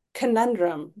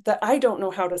conundrum that I don't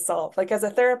know how to solve. Like as a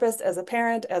therapist, as a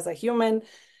parent, as a human,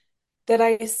 that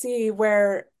I see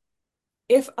where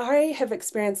if I have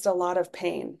experienced a lot of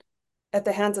pain at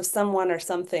the hands of someone or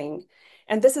something,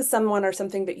 and this is someone or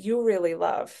something that you really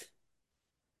love,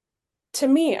 to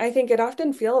me, I think it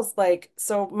often feels like,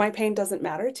 so my pain doesn't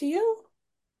matter to you?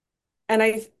 And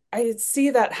I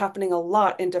see that happening a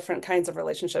lot in different kinds of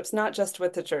relationships, not just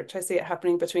with the church. I see it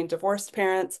happening between divorced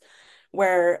parents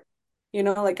where,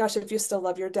 like, gosh, if you still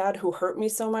love your dad who hurt me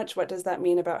so much, what does that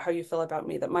mean about how you feel about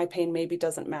me? That my pain maybe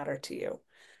doesn't matter to you.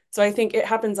 So I think it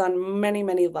happens on many,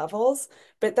 many levels,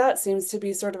 but that seems to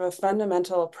be sort of a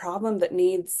fundamental problem that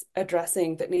needs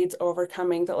addressing, that needs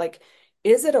overcoming, that like,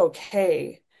 is it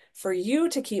okay for you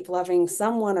to keep loving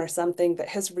someone or something that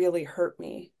has really hurt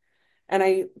me?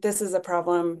 And this is a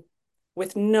problem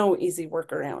with no easy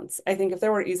workarounds. I think if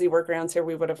there were easy workarounds here,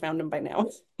 we would have found them by now.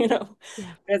 You know,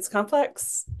 Yeah. it's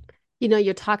complex.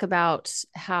 You talk about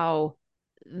how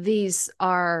these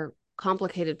are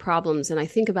complicated problems. And I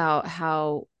think about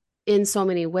how, in so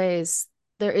many ways,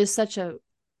 there is such a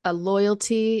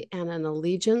loyalty and an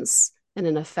allegiance and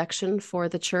an affection for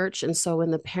the church. And so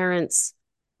when the parents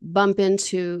bump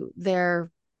into their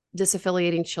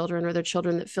disaffiliating children or their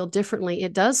children that feel differently,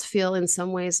 it does feel in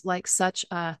some ways like such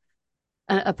a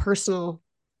personal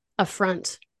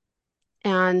affront.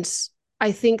 And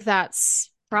I think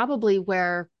that's probably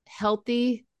where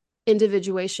healthy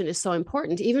individuation is so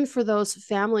important, even for those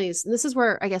families. And this is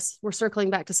where I guess we're circling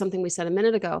back to something we said a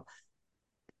minute ago.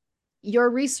 Your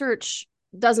research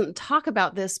doesn't talk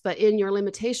about this, but in your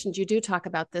limitations, you do talk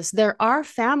about this. There are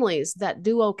families that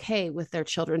do okay with their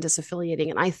children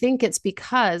disaffiliating. And I think it's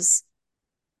because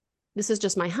this is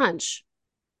just my hunch.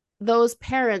 Those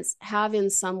parents have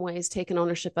in some ways taken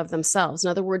ownership of themselves.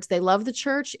 In other words, they love the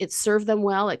church, it served them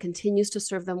well, it continues to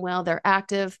serve them well, they're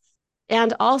active.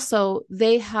 And also,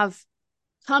 they have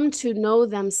come to know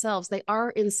themselves. They are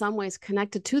in some ways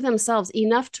connected to themselves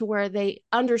enough to where they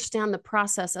understand the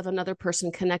process of another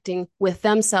person connecting with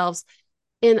themselves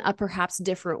in a perhaps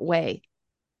different way.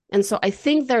 And so I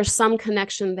think there's some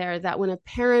connection there that when a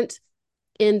parent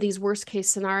in these worst case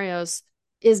scenarios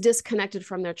is disconnected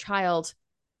from their child,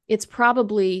 it's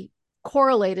probably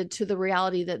correlated to the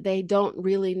reality that they don't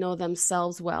really know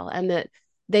themselves well and that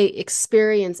they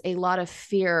experience a lot of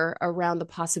fear around the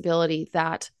possibility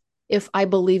that if I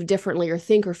believe differently or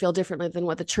think or feel differently than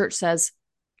what the church says,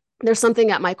 there's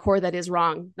something at my core that is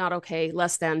wrong, not okay,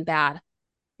 less than bad.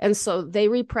 And so they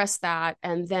repress that.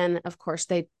 And then, of course,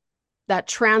 that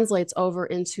translates over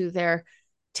into their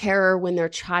terror when their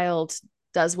child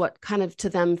does what kind of to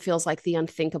them feels like the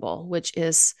unthinkable, which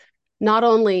is not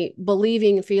only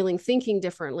believing, feeling, thinking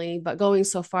differently, but going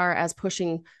so far as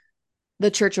pushing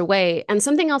the church away. And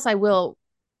something else I'm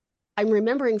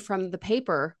remembering from the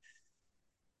paper,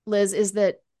 Liz, is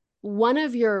that one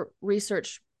of your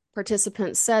research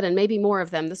participants said, and maybe more of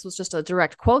them, this was just a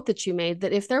direct quote that you made,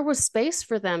 that if there was space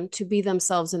for them to be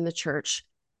themselves in the church,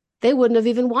 they wouldn't have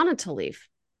even wanted to leave.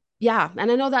 Yeah,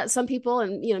 and I know that some people,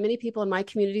 and many people in my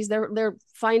communities, they're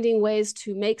finding ways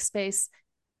to make space,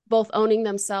 both owning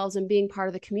themselves and being part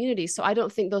of the community. So I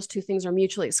don't think those two things are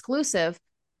mutually exclusive.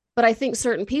 But I think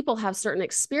certain people have certain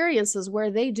experiences where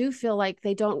they do feel like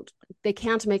they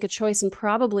can't make a choice, and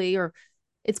probably, or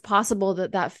it's possible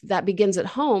that begins at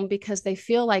home because they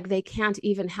feel like they can't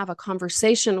even have a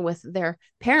conversation with their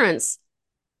parents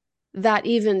that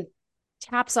even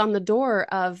taps on the door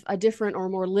of a different or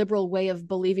more liberal way of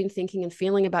believing, thinking, and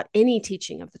feeling about any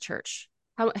teaching of the church.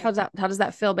 How does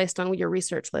that feel based on your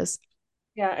research, Liz?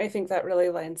 Yeah, I think that really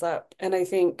lines up. And I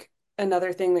think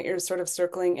another thing that you're sort of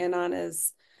circling in on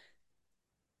is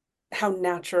how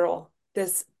natural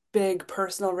this big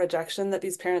personal rejection that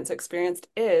these parents experienced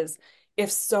is if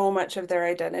so much of their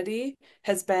identity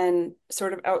has been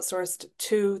sort of outsourced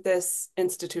to this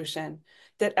institution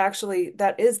that actually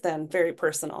that is then very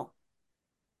personal.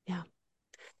 Yeah.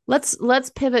 Let's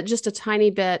pivot just a tiny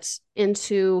bit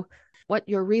into what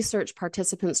your research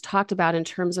participants talked about in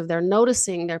terms of their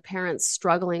noticing their parents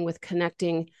struggling with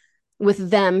connecting with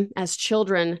them as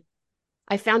children.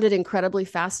 I found it incredibly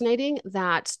fascinating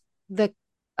that the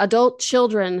adult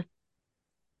children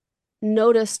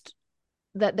noticed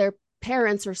that their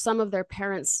parents or some of their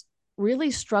parents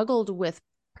really struggled with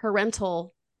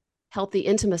parental healthy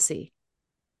intimacy.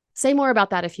 Say more about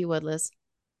that if you would, Liz.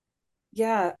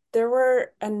 Yeah, there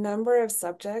were a number of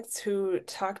subjects who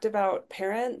talked about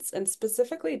parents and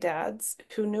specifically dads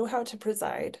who knew how to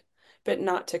preside, but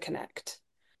not to connect.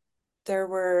 There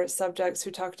were subjects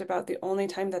who talked about the only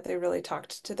time that they really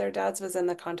talked to their dads was in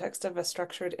the context of a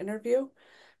structured interview.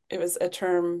 It was a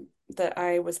term that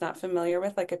I was not familiar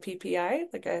with, like a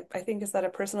PPI, I think is that a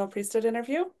personal priesthood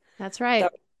interview? That's right.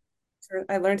 That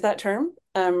I learned that term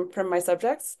from my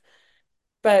subjects.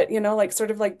 But, like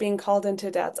sort of like being called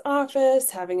into dad's office,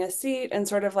 having a seat, and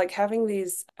sort of like having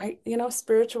these,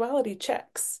 spirituality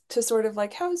checks to sort of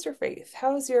like, how's your faith?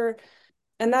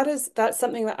 And that's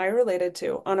something that I related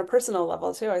to on a personal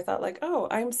level too. I thought like, oh,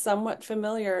 I'm somewhat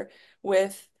familiar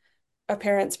with a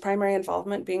parent's primary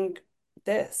involvement being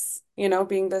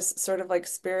being this sort of like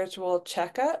spiritual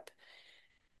checkup.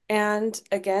 And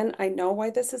again, I know why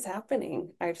this is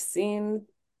happening. I've seen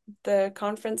the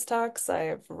conference talks,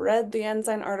 I've read the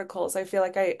Ensign articles. I feel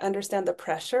like I understand the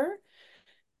pressure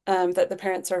that the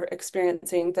parents are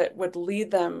experiencing that would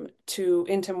lead them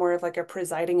into more of like a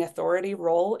presiding authority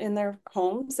role in their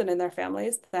homes and in their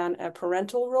families than a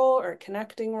parental role or a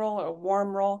connecting role or a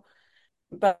warm role.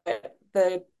 But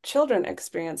the children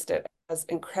experienced it as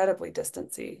incredibly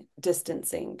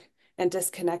distancing and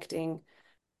disconnecting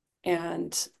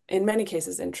and in many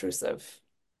cases intrusive.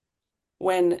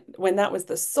 When that was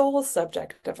the sole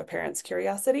subject of a parent's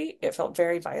curiosity, it felt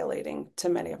very violating to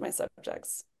many of my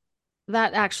subjects.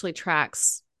 That actually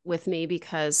tracks with me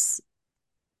because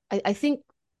I think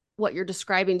what you're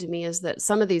describing to me is that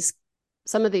some of these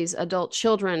adult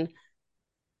children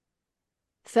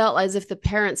felt as if the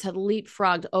parents had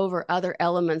leapfrogged over other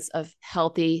elements of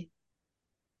healthy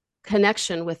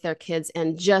connection with their kids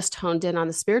and just honed in on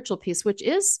the spiritual piece, which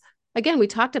is again, we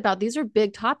talked about these are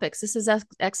big topics. This is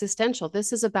existential.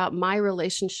 This is about my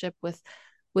relationship with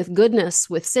goodness,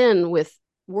 with sin, with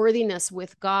worthiness,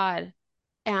 with God.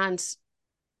 And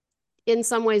in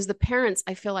some ways, the parents,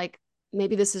 I feel like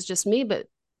maybe this is just me, but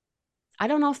I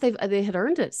don't know if they had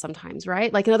earned it sometimes,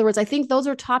 right? Like in other words, I think those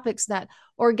are topics that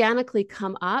organically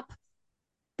come up.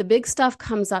 The big stuff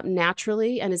comes up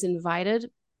naturally and is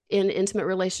invited in intimate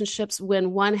relationships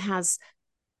when one has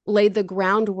laid the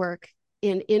groundwork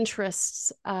in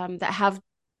interests that have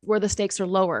where the stakes are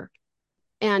lower.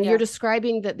 And you're Yeah.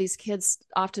 describing that these kids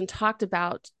often talked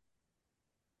about,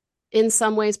 in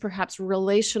some ways, perhaps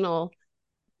relational,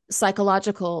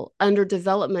 psychological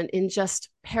underdevelopment in just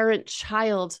parent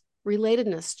child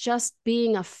relatedness, just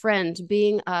being a friend,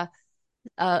 being a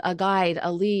guide,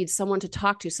 a lead, someone to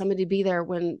talk to, somebody to be there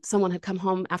when someone had come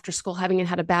home after school having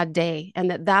had a bad day,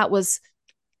 and that was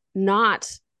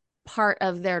not part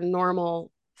of their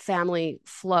normal family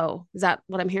flow. Is that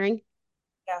what I'm hearing?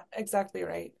 Yeah, exactly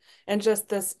right. And just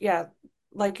this, yeah,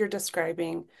 like you're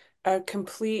describing, a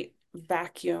complete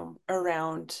vacuum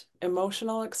around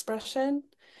emotional expression.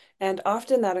 And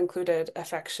often that included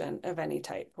affection of any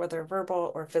type, whether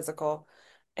verbal or physical.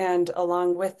 And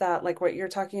along with that, like what you're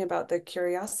talking about, the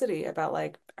curiosity about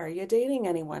like, are you dating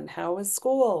anyone? How is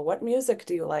school? What music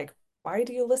do you like? Why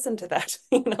do you listen to that?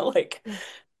 Like Yeah.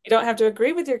 you don't have to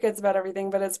agree with your kids about everything,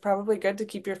 but it's probably good to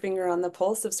keep your finger on the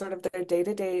pulse of sort of their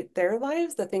day-to-day, their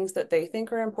lives, the things that they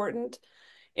think are important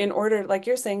in order, like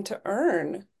you're saying, to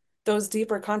earn those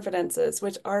deeper confidences,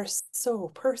 which are so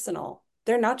personal.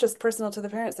 They're not just personal to the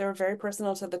parents, they're very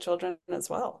personal to the children as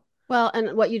well. Well,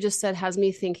 and what you just said has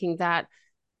me thinking that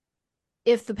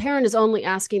if the parent is only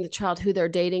asking the child who they're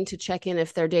dating to check in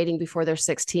if they're dating before they're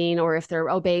 16, or if they're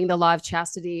obeying the law of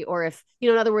chastity, or if,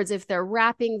 in other words, if they're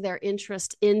wrapping their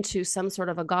interest into some sort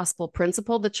of a gospel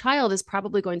principle, the child is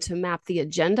probably going to map the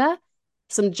agenda,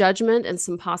 some judgment, and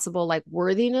some possible like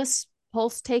worthiness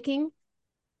pulse taking.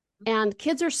 And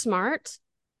kids are smart.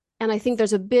 And I think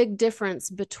there's a big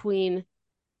difference between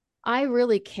I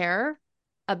really care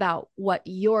about what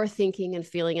you're thinking and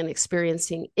feeling and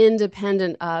experiencing,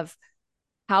 independent of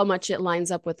how much it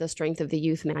lines up with the strength of the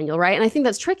youth manual, right? And I think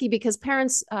that's tricky because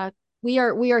parents, we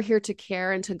are here to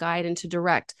care and to guide and to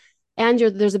direct. And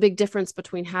there's a big difference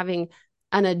between having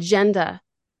an agenda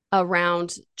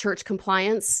around church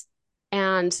compliance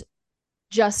and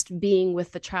just being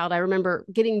with the child. I remember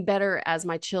getting better as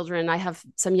my children. I have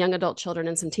some young adult children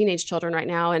and some teenage children right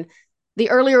now, and the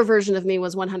earlier version of me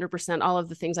was 100% all of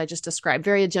the things I just described,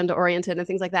 very agenda oriented and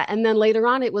things like that. And then later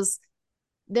on, it was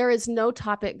there is no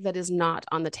topic that is not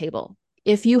on the table.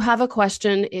 If you have a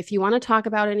question, if you want to talk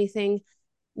about anything,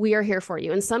 we are here for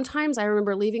you. And sometimes I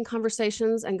remember leaving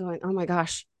conversations and going, oh my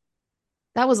gosh,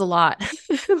 that was a lot.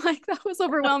 Like that was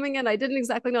overwhelming. And I didn't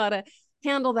exactly know how to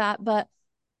handle that. But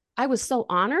I was so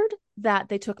honored that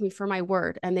they took me for my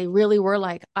word. And they really were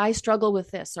like, I struggle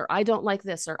with this, or I don't like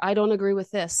this, or I don't agree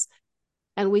with this.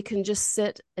 And we can just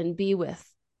sit and be with.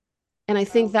 And I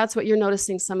think Wow. that's what you're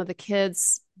noticing some of the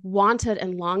kids wanted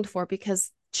and longed for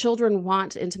because children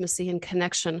want intimacy and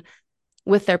connection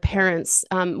with their Yeah. parents.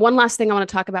 One last thing I want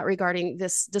to talk about regarding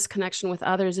this disconnection with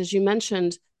others is you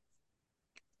mentioned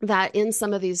that in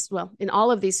some of these, well, in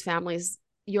all of these families,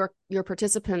 your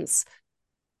participants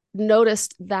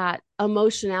noticed that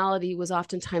emotionality was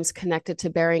oftentimes connected to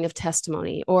bearing of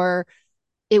testimony, or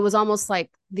it was almost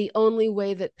like the only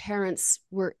way that parents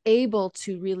were able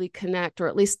to really connect, or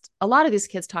at least a lot of these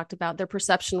kids talked about their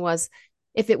perception was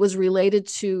if it was related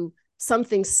to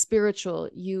something spiritual,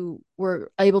 you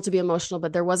were able to be emotional,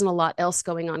 but there wasn't a lot else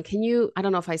going on. Can you, I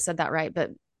don't know if I said that right,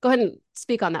 but go ahead and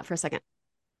speak on that for a second.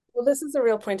 Well, this is a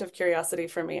real point of curiosity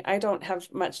for me. I don't have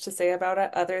much to say about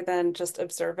it other than just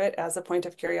observe it as a point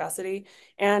of curiosity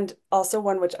and also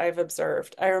one which I've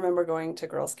observed. I remember going to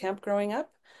girls' camp growing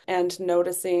up and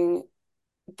noticing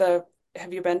the,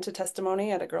 have you been to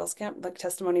testimony at a girls' camp, like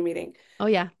testimony meeting? Oh,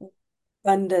 yeah.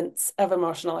 Abundance of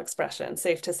emotional expression,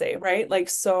 safe to say, right? Like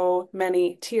so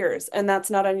many tears. And that's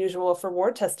not unusual for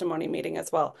ward testimony meeting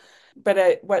as well.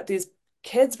 But what these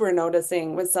kids were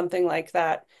noticing was something like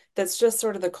that, that's just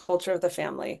sort of the culture of the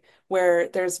family, where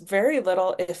there's very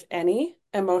little, if any,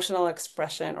 emotional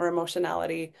expression or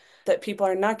emotionality, that people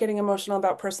are not getting emotional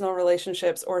about personal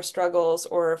relationships or struggles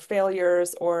or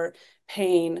failures or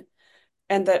pain,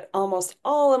 and that almost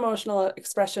all emotional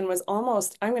expression was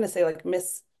almost, I'm going to say like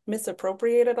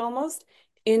misappropriated almost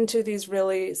into these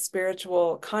really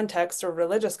spiritual contexts or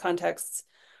religious contexts,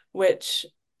 which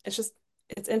it's just,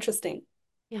 it's interesting.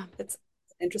 Yeah. It's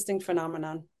an interesting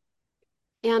phenomenon.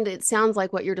 And it sounds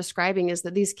like what you're describing is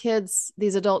that these kids,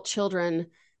 these adult children,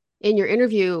 in your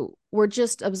interview were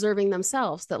just observing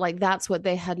themselves, that like that's what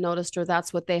they had noticed or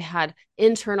that's what they had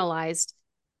internalized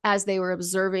as they were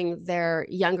observing their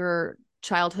younger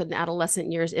childhood and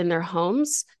adolescent years in their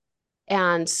homes.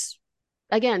 And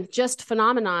again, just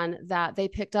phenomenon that they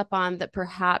picked up on that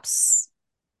perhaps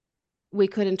we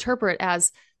could interpret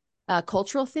as a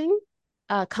cultural thing,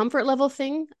 a comfort level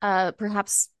thing.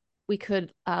 Perhaps we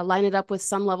could line it up with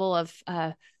some level of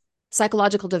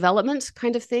psychological development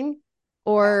kind of thing,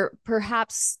 Yeah. or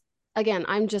perhaps again,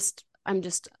 I'm just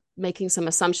making some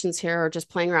assumptions here or just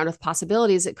playing around with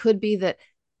possibilities. It could be that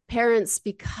parents,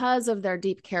 because of their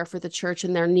deep care for the church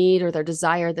and their need or their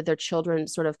desire that their children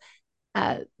sort of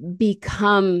uh,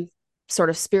 become sort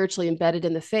of spiritually embedded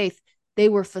in the faith, they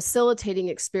were facilitating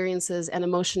experiences, and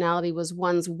emotionality was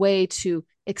one's way to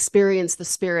experience the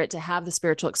spirit, to have the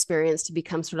spiritual experience, to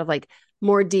become sort of like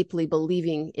more deeply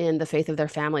believing in the faith of their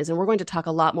families. And we're going to talk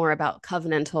a lot more about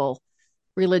covenantal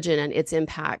religion and its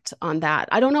impact on that.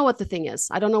 I don't know what the thing is.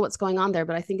 I don't know what's going on there,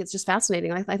 but I think it's just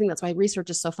fascinating. I think that's why research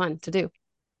is so fun to do.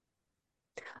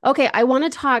 Okay, I want to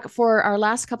talk for our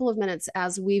last couple of minutes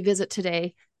as we visit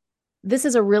today. This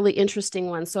is a really interesting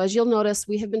one. So, as you'll notice,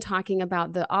 we have been talking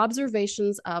about the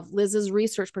observations of Liz's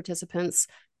research participants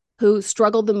who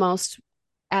struggled the most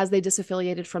as they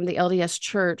disaffiliated from the LDS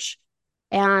church.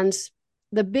 And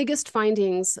the biggest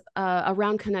findings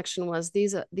around connection was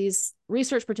these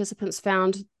research participants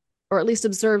found, or at least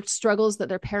observed, struggles that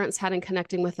their parents had in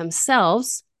connecting with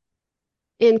themselves,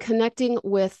 in connecting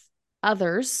with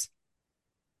others.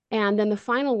 And then the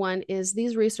final one is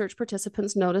these research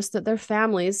participants noticed that their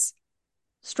families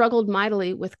struggled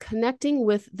mightily with connecting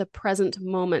with the present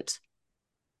moment.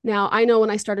 Now, I know when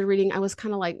I started reading, I was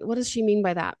kind of like, what does she mean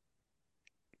by that?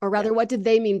 Or Yeah. rather, what did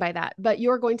they mean by that? But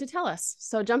you're going to tell us.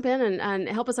 So jump in and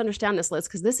help us understand this, Liz,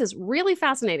 because this is really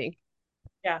fascinating.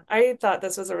 Yeah, I thought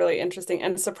this was a really interesting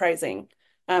and surprising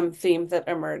theme that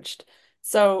emerged.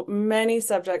 So many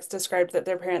subjects described that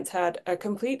their parents had a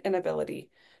complete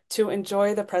inability to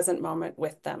enjoy the present moment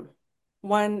with them.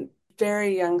 One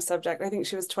very young subject, I think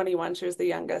she was 21, she was the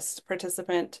youngest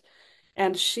participant,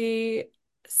 and she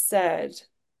said,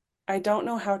 I don't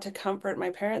know how to comfort my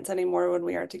parents anymore when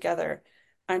we are together.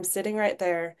 I'm sitting right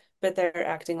there, but they're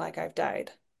acting like I've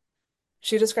died.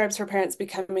 She describes her parents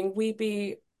becoming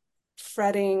weepy,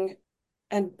 fretting,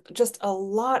 and just a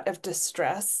lot of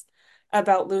distress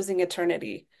about losing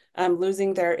eternity,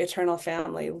 losing their eternal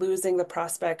family, losing the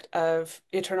prospect of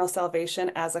eternal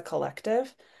salvation as a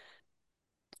collective.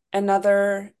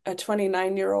 Another, a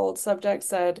 29-year-old subject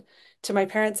said, to my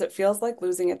parents, it feels like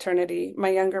losing eternity. My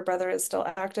younger brother is still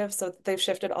active, so they've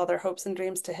shifted all their hopes and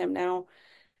dreams to him now.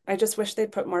 I just wish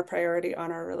they'd put more priority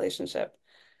on our relationship.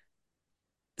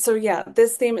 So yeah,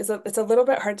 this theme is it's a little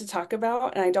bit hard to talk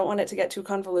about, and I don't want it to get too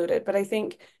convoluted, but I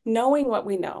think knowing what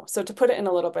we know, so to put it in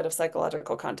a little bit of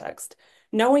psychological context,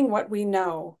 knowing what we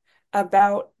know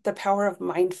about the power of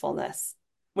mindfulness,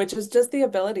 which is just the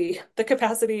ability, the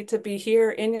capacity to be here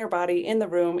in your body, in the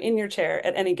room, in your chair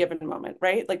at any given moment,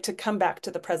 right? Like to come back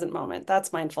to the present moment.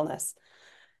 That's mindfulness.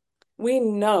 We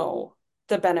know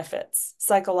the benefits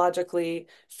psychologically,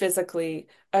 physically,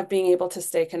 of being able to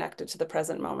stay connected to the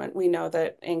present moment. We know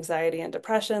that anxiety and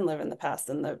depression live in the past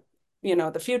and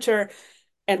the future.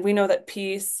 And we know that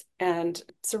peace and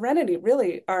serenity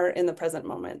really are in the present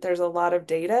moment. There's a lot of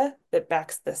data that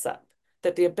backs this up,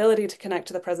 that the ability to connect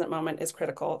to the present moment is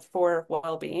critical for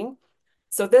well-being.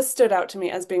 So this stood out to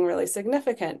me as being really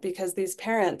significant because these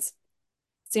parents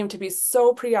seem to be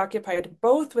so preoccupied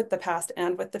both with the past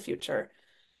and with the future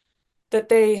that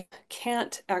they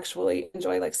can't actually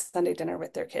enjoy like Sunday dinner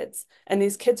with their kids. And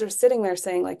these kids are sitting there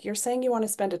saying, like, you're saying you want to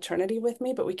spend eternity with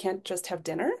me, but we can't just have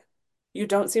dinner? You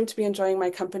don't seem to be enjoying my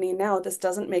company now. This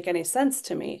doesn't make any sense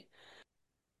to me.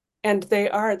 And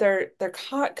they're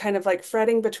caught kind of like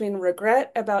fretting between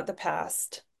regret about the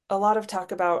past, a lot of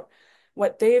talk about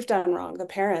what they've done wrong, the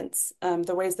parents,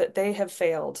 the ways that they have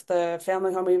failed, the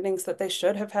family home evenings that they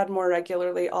should have had more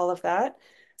regularly, all of that.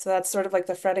 So that's sort of like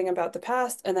the fretting about the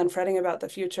past. And then fretting about the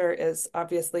future is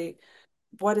obviously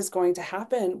what is going to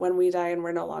happen when we die and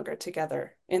we're no longer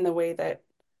together in the way that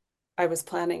I was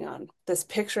planning on. This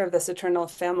picture of this eternal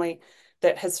family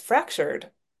that has fractured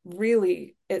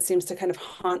really, it seems to kind of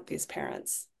haunt these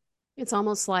parents. It's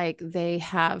almost like they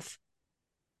have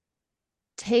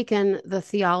taken the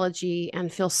theology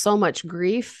and feel so much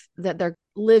grief that they're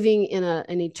living in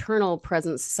an eternal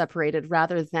presence separated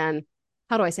rather than,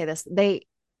 how do I say this?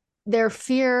 Their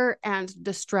fear and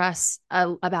distress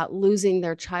about losing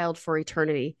their child for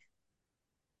eternity,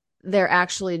 they're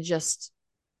actually just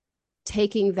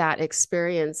taking that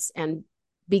experience and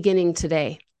beginning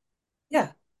today.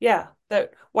 Yeah, yeah.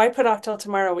 That why put off till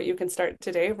tomorrow what you can start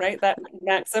today, right? That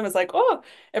maxim is like, oh,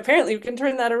 apparently you can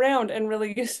turn that around and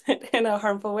really use it in a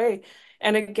harmful way.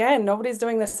 And again, nobody's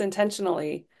doing this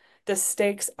intentionally. The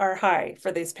stakes are high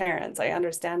for these parents. I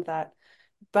understand that.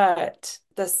 But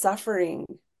the suffering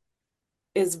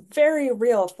is very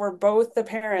real for both the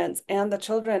parents and the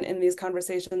children in these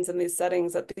conversations, in these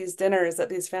settings, at these dinners, at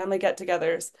these family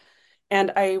get-togethers.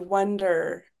 And I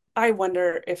wonder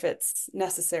if it's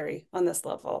necessary on this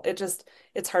level.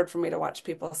 It's hard for me to watch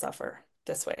people suffer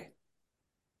this way.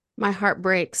 My heart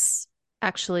breaks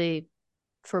actually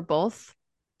for both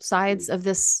sides of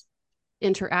this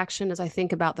interaction as I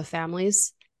think about the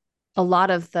families. A lot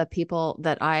of the people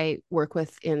that I work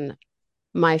with in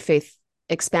my faith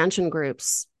expansion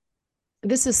groups,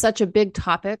 this is such a big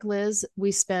topic, Liz.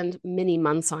 We spend many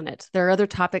months on it. There are other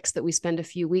topics that we spend a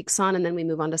few weeks on and then we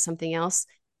move on to something else.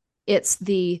 It's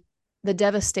the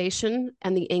devastation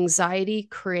and the anxiety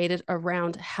created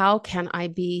around how can I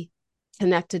be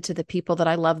connected to the people that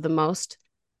I love the most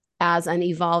as an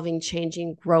evolving,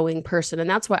 changing, growing person. And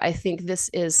that's why I think this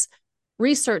is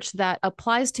research that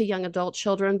applies to young adult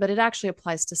children, but it actually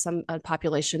applies to some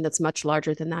population that's much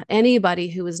larger than that. Anybody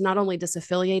who is not only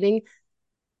disaffiliating,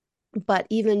 but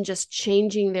even just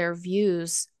changing their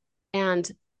views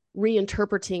and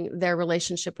reinterpreting their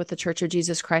relationship with the Church of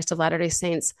Jesus Christ of Latter-day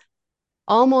Saints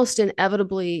almost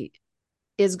inevitably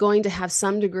is going to have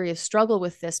some degree of struggle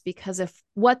with this, because if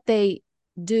what they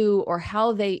do or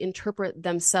how they interpret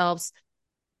themselves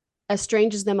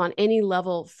estranges them on any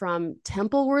level from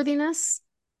temple worthiness,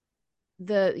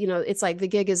 it's like the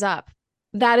gig is up.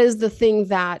 That is the thing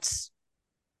that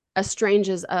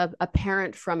estranges a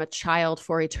parent from a child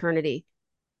for eternity.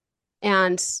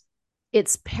 And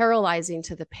it's paralyzing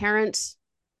to the parent.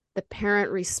 The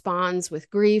parent responds with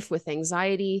grief, with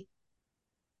anxiety.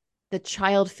 The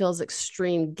child feels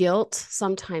extreme guilt,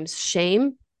 sometimes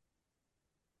shame.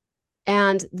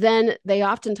 And then they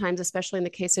oftentimes, especially in the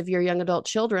case of your young adult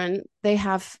children, they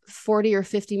have 40 or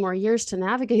 50 more years to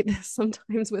navigate this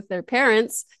sometimes with their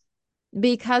parents,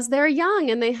 because they're young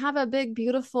and they have a big,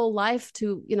 beautiful life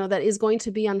that is going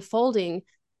to be unfolding.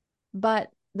 But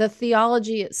the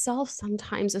theology itself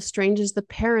sometimes estranges the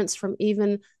parents from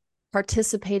even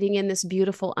participating in this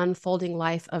beautiful unfolding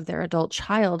life of their adult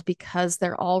child, because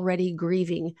they're already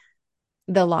grieving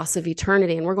the loss of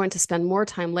eternity. And we're going to spend more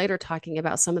time later talking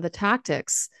about some of the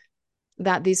tactics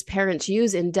that these parents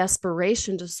use in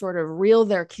desperation to sort of reel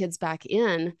their kids back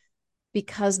in,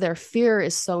 because their fear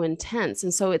is so intense.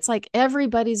 And so it's like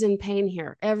everybody's in pain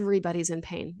here. Everybody's in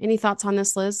pain. Any thoughts on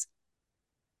this, Liz?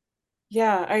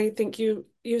 Yeah, I think you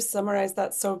summarized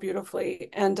that so beautifully.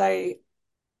 And I,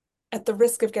 at the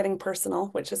risk of getting personal,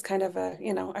 which is kind of I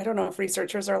don't know if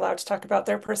researchers are allowed to talk about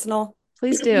their personal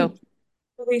Please do.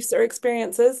 beliefs or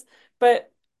experiences,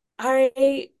 but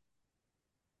I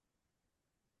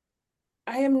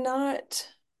I am not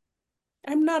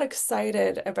I'm not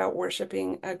excited about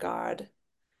worshiping a God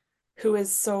who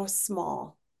is so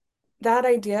small. That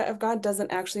idea of God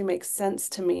doesn't actually make sense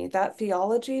to me. That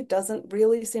theology doesn't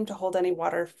really seem to hold any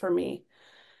water for me.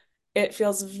 It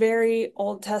feels very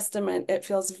Old Testament. It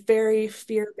feels very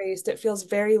fear-based. It feels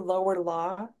very lower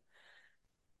law.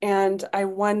 And I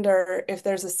wonder if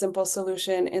there's a simple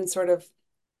solution in sort of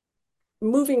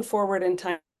moving forward in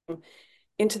time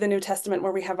into the New Testament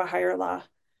where we have a higher law,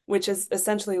 which is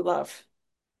essentially love.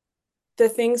 The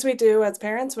things we do as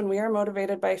parents when we are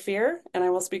motivated by fear, and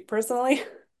I will speak personally,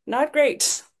 not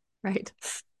great. Right.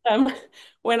 Um,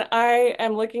 when I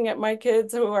am looking at my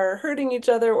kids who are hurting each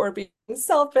other or being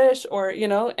selfish or,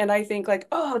 and I think like,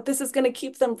 oh, this is going to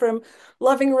keep them from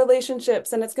loving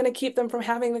relationships and it's going to keep them from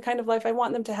having the kind of life I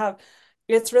want them to have.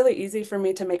 It's really easy for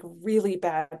me to make really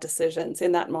bad decisions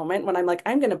in that moment when I'm like,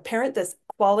 I'm going to parent this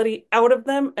quality out of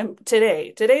them. And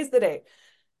today's the day.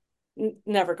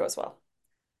 Never goes well.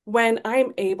 When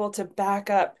I'm able to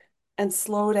back up and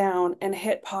slow down and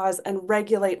hit pause and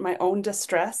regulate my own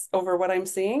distress over what I'm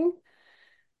seeing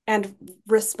and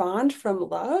respond from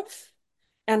love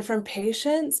and from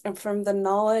patience and from the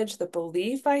knowledge, the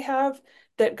belief I have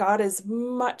that God is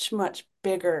much, much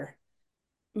bigger,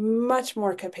 much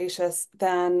more capacious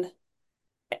than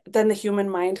the human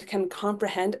mind can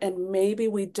comprehend. And maybe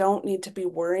we don't need to be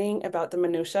worrying about the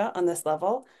minutia on this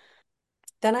level.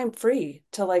 Then I'm free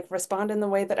to like respond in the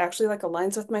way that actually like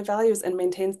aligns with my values and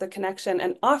maintains the connection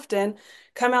and often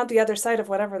come out the other side of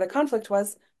whatever the conflict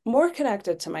was more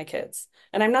connected to my kids.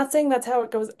 And I'm not saying that's how it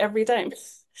goes every time, but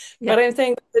Yeah. I'm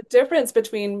saying the difference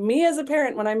between me as a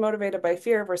parent when I'm motivated by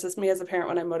fear versus me as a parent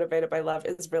when I'm motivated by love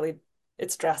is really,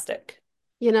 it's drastic.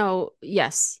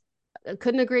 Yes, I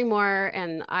couldn't agree more.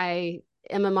 And I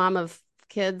am a mom of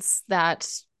kids that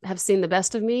have seen the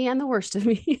best of me and the worst of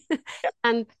me.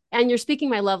 and and you're speaking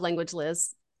my love language,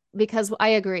 Liz, because I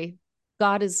agree.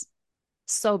 God is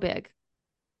so big.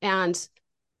 And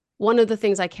one of the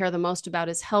things I care the most about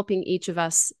is helping each of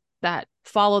us that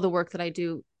follow the work that I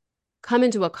do come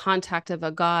into a contact of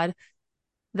a God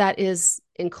that is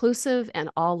inclusive and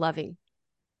all loving.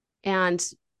 And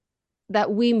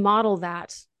that we model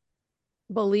that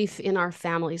belief in our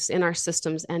families, in our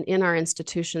systems, and in our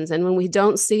institutions. And when we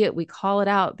don't see it, we call it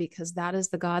out, because that is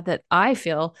the God that I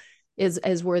feel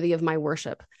is worthy of my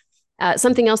worship.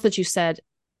 Something else that you said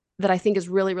that I think is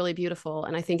really, really beautiful,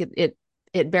 and I think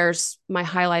it bears my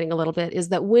highlighting a little bit, is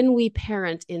that when we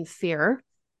parent in fear,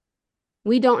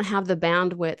 we don't have the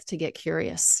bandwidth to get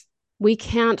curious. We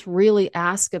can't really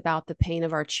ask about the pain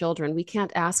of our children. We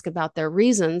can't ask about their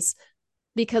reasons,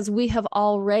 because we have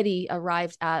already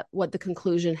arrived at what the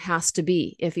conclusion has to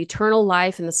be. If eternal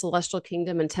life in the celestial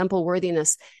kingdom and temple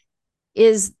worthiness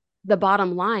is the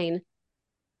bottom line,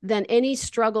 then any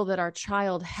struggle that our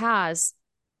child has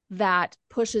that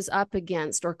pushes up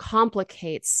against or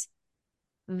complicates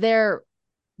the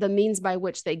means by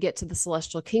which they get to the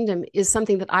celestial kingdom is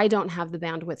something that I don't have the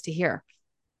bandwidth to hear.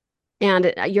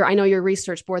 And I know your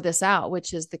research bore this out,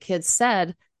 which is the kids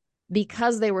said,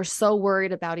 because they were so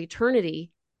worried about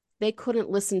eternity, they couldn't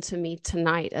listen to me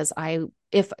tonight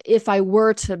if I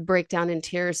were to break down in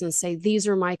tears and say, these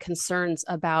are my concerns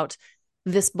about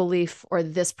this belief or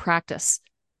this practice.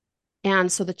 And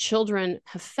so the children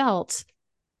have felt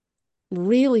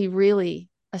really, really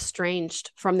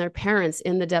estranged from their parents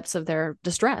in the depths of their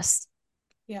distress.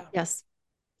 Yeah. Yes.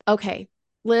 Okay.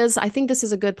 Liz, I think this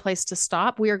is a good place to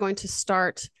stop. We are going to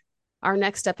start our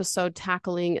next episode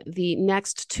tackling the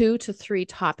next 2 to 3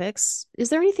 topics. Is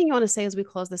there anything you want to say as we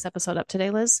close this episode up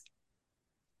today, Liz?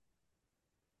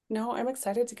 No, I'm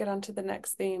excited to get on to the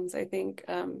next themes. I think,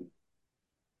 I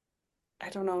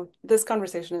don't know, this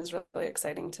conversation is really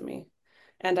exciting to me.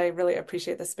 And I really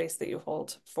appreciate the space that you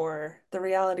hold for the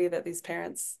reality that these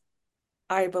parents,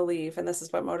 I believe, and this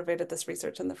is what motivated this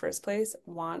research in the first place,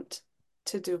 want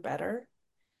to do better.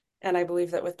 And I believe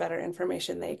that with better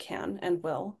information, they can and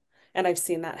will. And I've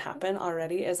seen that happen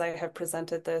already as I have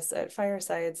presented this at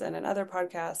firesides and in other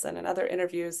podcasts and in other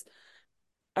interviews.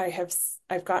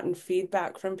 I've gotten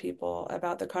feedback from people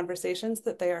about the conversations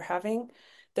that they are having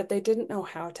that they didn't know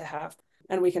how to have.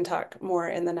 And we can talk more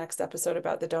in the next episode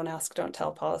about the don't ask, don't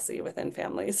tell policy within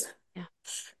families.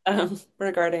 Yeah.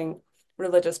 Regarding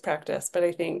religious practice. But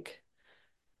I think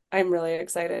I'm really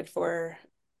excited for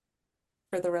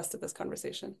the rest of this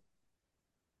conversation.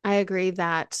 I agree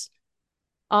that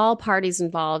all parties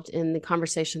involved in the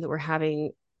conversation that we're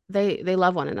having, they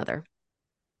love one another.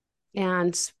 Yeah.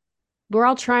 And we're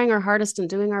all trying our hardest and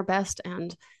doing our best.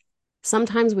 And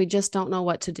sometimes we just don't know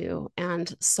what to do.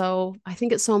 And so I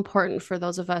think it's so important for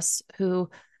those of us who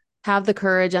have the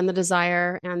courage and the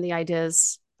desire and the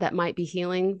ideas that might be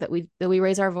healing, that we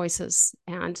raise our voices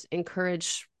and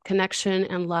encourage connection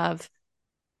and love,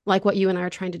 like what you and I are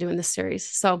trying to do in this series.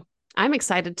 So I'm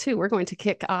excited too. We're going to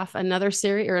kick off another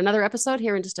series or another episode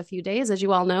here in just a few days, as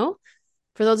you all know.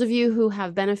 For those of you who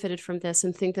have benefited from this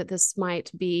and think that this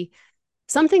might be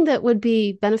something that would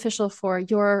be beneficial for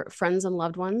your friends and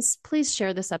loved ones, please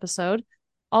share this episode.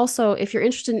 Also, if you're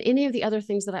interested in any of the other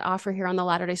things that I offer here on the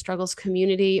Latter-day Struggles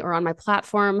community or on my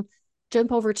platform,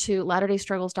 jump over to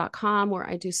latterdaystruggles.com, where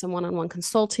I do some one-on-one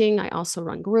consulting. I also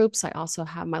run groups. I also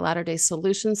have my Latter-day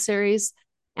Solutions series.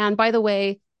 And by the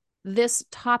way, this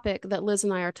topic that Liz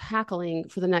and I are tackling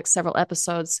for the next several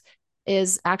episodes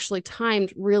is actually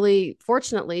timed really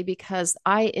fortunately, because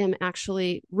I am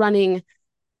actually running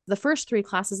the first 3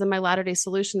 classes in my Latter-day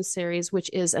Solutions series, which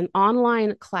is an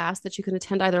online class that you can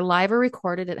attend either live or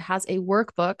recorded. It has a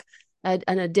workbook and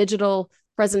a digital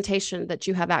presentation that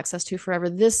you have access to forever.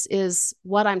 This is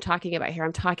what I'm talking about here.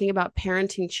 I'm talking about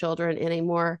parenting children in a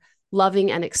more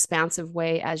loving and expansive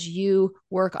way as you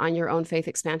work on your own faith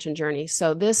expansion journey.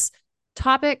 So this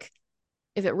topic,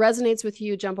 if it resonates with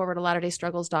you, jump over to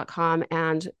latterdaystruggles.com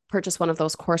and purchase one of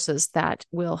those courses that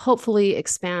will hopefully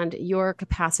expand your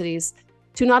capacities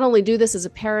to not only do this as a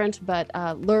parent, but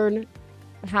learn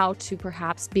how to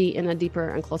perhaps be in a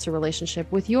deeper and closer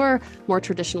relationship with your more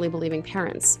traditionally believing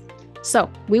parents. So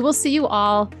we will see you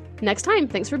all next time.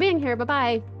 Thanks for being here.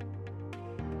 Bye-bye.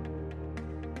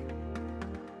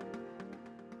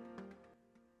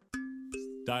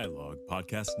 Dialogue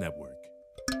Podcast Network.